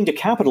been doing to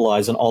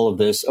capitalize on all of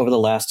this over the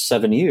last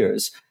 7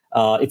 years?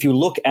 If you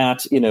look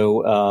at,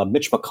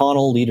 Mitch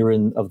McConnell, leader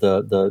of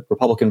the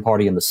Republican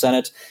Party in the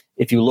Senate,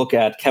 if you look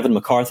at Kevin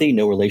McCarthy,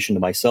 no relation to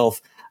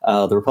myself,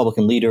 the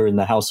Republican leader in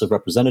the House of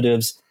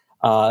Representatives,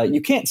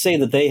 you can't say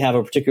that they have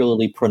a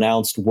particularly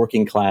pronounced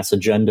working class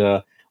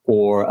agenda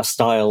or a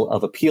style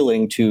of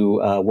appealing to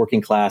working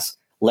class,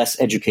 less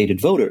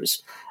educated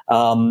voters.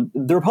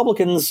 The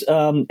Republicans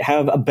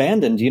have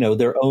abandoned,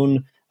 their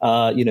own,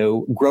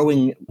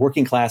 growing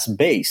working class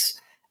base.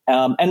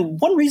 And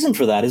one reason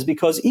for that is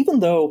because even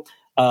though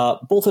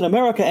both in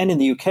America and in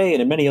the UK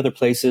and in many other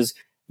places,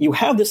 you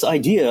have this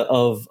idea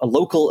of a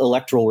local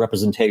electoral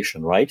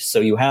representation, right? So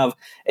you have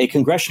a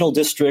congressional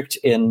district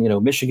in,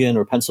 Michigan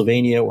or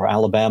Pennsylvania or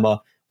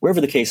Alabama,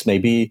 wherever the case may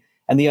be.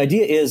 And the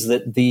idea is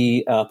that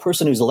the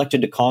person who's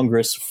elected to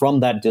Congress from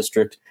that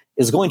district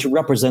is going to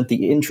represent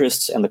the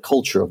interests and the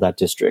culture of that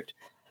district.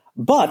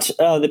 But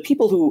the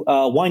people who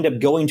wind up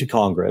going to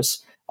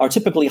Congress are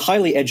typically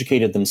highly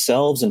educated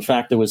themselves. In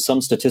fact, there was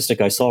some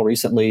statistic I saw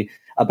recently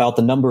about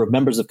the number of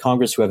members of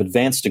Congress who have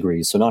advanced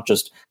degrees, so not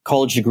just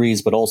college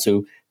degrees, but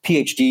also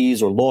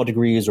PhDs or law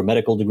degrees or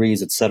medical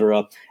degrees, et cetera.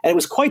 And it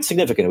was quite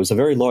significant. It was a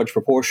very large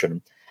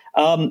proportion.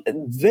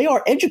 They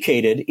are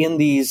educated in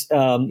these,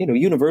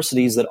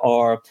 universities that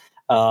are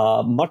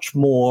much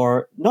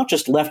more, not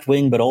just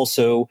left-wing, but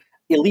also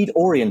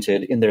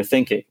elite-oriented in their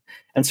thinking.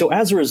 And so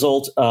as a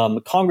result,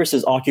 Congress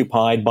is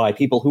occupied by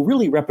people who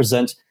really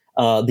represent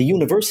the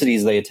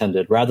universities they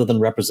attended rather than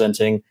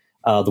representing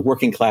the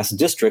working class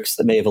districts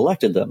that may have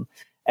elected them.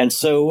 And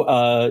so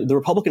the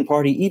Republican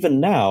Party, even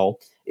now,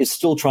 is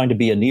still trying to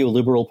be a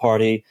neoliberal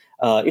party.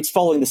 It's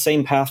following the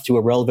same path to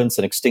irrelevance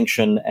and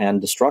extinction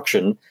and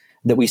destruction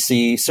that we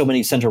see so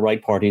many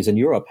center-right parties in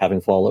Europe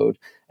having followed.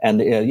 And,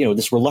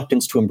 this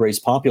reluctance to embrace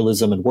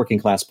populism and working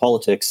class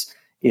politics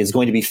is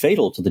going to be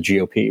fatal to the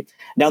GOP.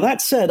 Now,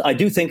 that said, I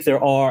do think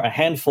there are a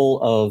handful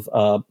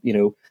of,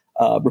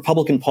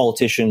 Republican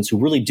politicians who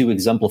really do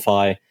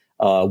exemplify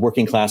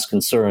working class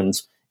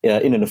concerns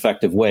in an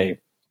effective way.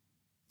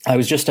 I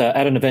was just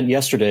at an event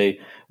yesterday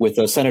with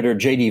Senator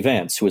J.D.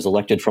 Vance, who was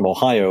elected from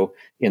Ohio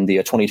in the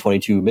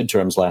 2022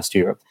 midterms last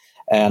year.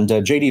 And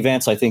J.D.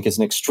 Vance, I think, is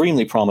an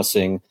extremely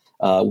promising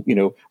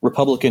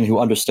Republican who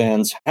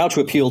understands how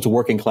to appeal to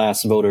working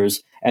class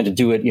voters and to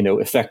do it,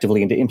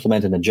 effectively and to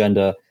implement an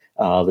agenda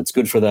that's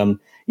good for them.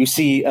 You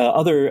see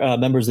other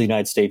members of the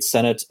United States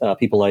Senate,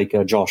 people like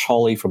Josh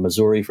Hawley from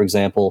Missouri, for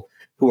example,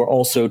 who are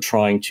also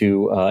trying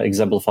to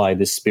exemplify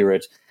this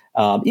spirit.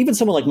 Even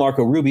someone like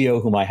Marco Rubio,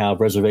 whom I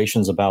have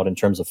reservations about in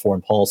terms of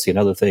foreign policy and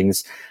other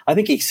things, I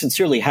think he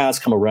sincerely has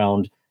come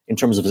around in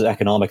terms of his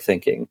economic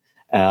thinking.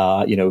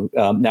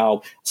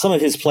 Now, some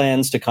of his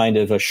plans to kind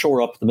of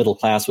shore up the middle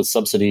class with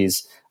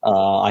subsidies,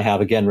 I have,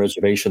 again,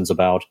 reservations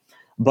about.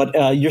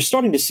 But you're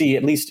starting to see,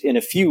 at least in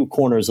a few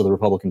corners of the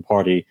Republican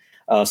Party,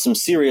 some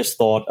serious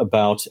thought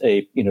about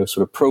a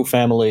sort of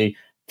pro-family,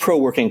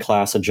 pro-working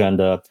class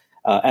agenda,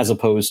 as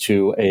opposed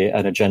to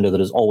an agenda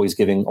that is always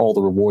giving all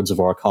the rewards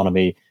of our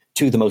economy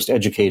to the most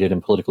educated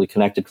and politically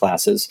connected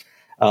classes.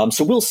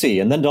 So we'll see.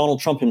 And then Donald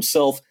Trump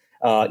himself,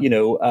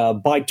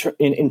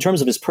 in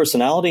terms of his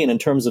personality and in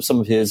terms of some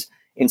of his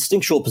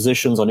instinctual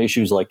positions on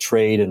issues like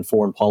trade and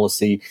foreign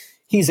policy,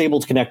 he's able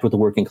to connect with the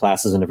working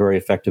classes in a very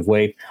effective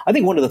way. I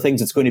think one of the things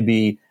that's going to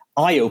be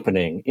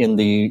eye-opening in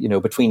the,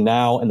 between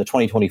now and the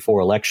 2024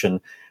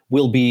 election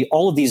will be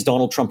all of these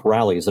Donald Trump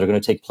rallies that are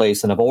going to take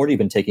place and have already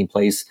been taking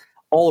place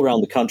all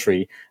around the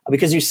country,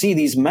 because you see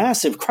these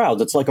massive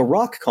crowds. It's like a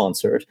rock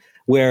concert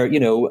where,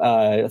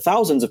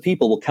 thousands of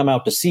people will come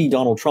out to see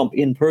Donald Trump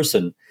in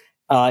person.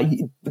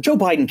 Joe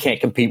Biden can't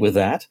compete with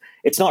that.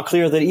 It's not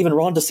clear that even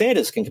Ron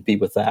DeSantis can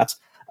compete with that.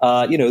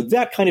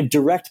 That kind of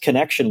direct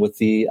connection with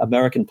the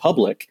American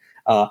public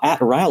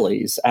at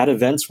rallies, at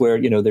events where,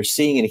 they're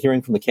seeing and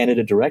hearing from the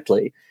candidate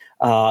directly.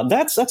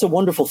 That's a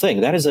wonderful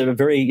thing. That is a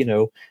very,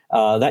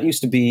 that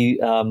used to be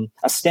a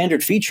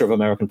standard feature of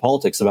American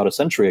politics about a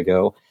century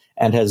ago,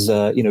 and has,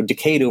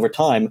 decayed over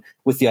time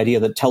with the idea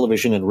that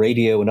television and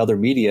radio and other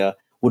media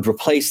would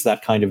replace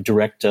that kind of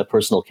direct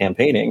personal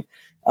campaigning.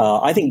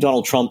 I think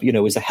Donald Trump,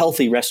 is a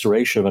healthy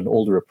restoration of an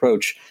older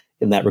approach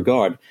in that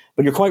regard.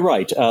 But you're quite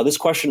right. This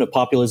question of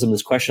populism,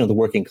 this question of the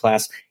working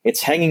class,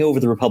 it's hanging over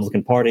the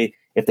Republican Party.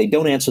 If they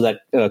don't answer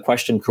that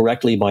question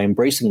correctly by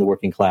embracing the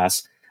working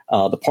class,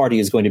 the party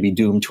is going to be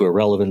doomed to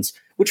irrelevance,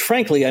 which,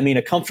 frankly,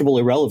 a comfortable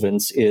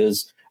irrelevance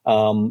is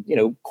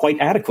quite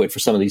adequate for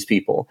some of these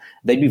people.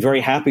 They'd be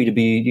very happy to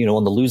be,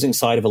 on the losing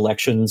side of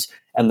elections,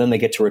 and then they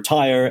get to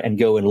retire and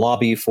go and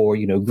lobby for,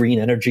 green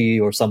energy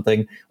or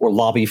something, or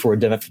lobby for a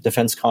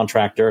defense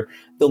contractor.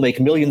 They'll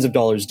make millions of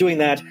dollars doing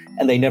that,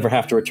 and they never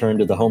have to return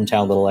to the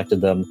hometown that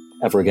elected them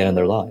ever again in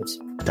their lives.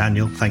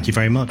 Daniel, thank you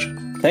very much.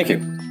 Thank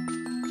you.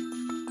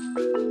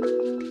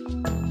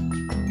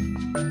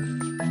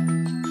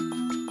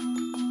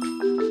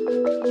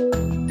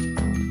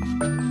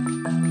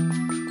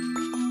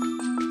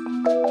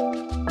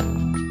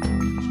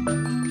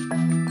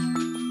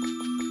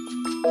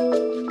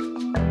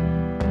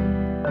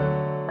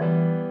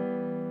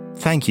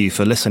 Thank you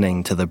for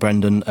listening to The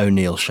Brendan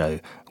O'Neill Show.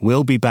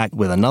 We'll be back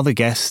with another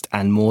guest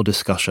and more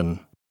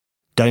discussion.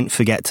 Don't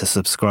forget to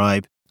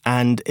subscribe,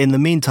 and in the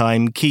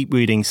meantime, keep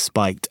reading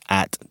Spiked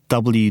at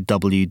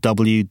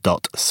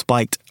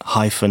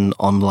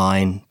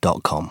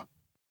www.spiked-online.com.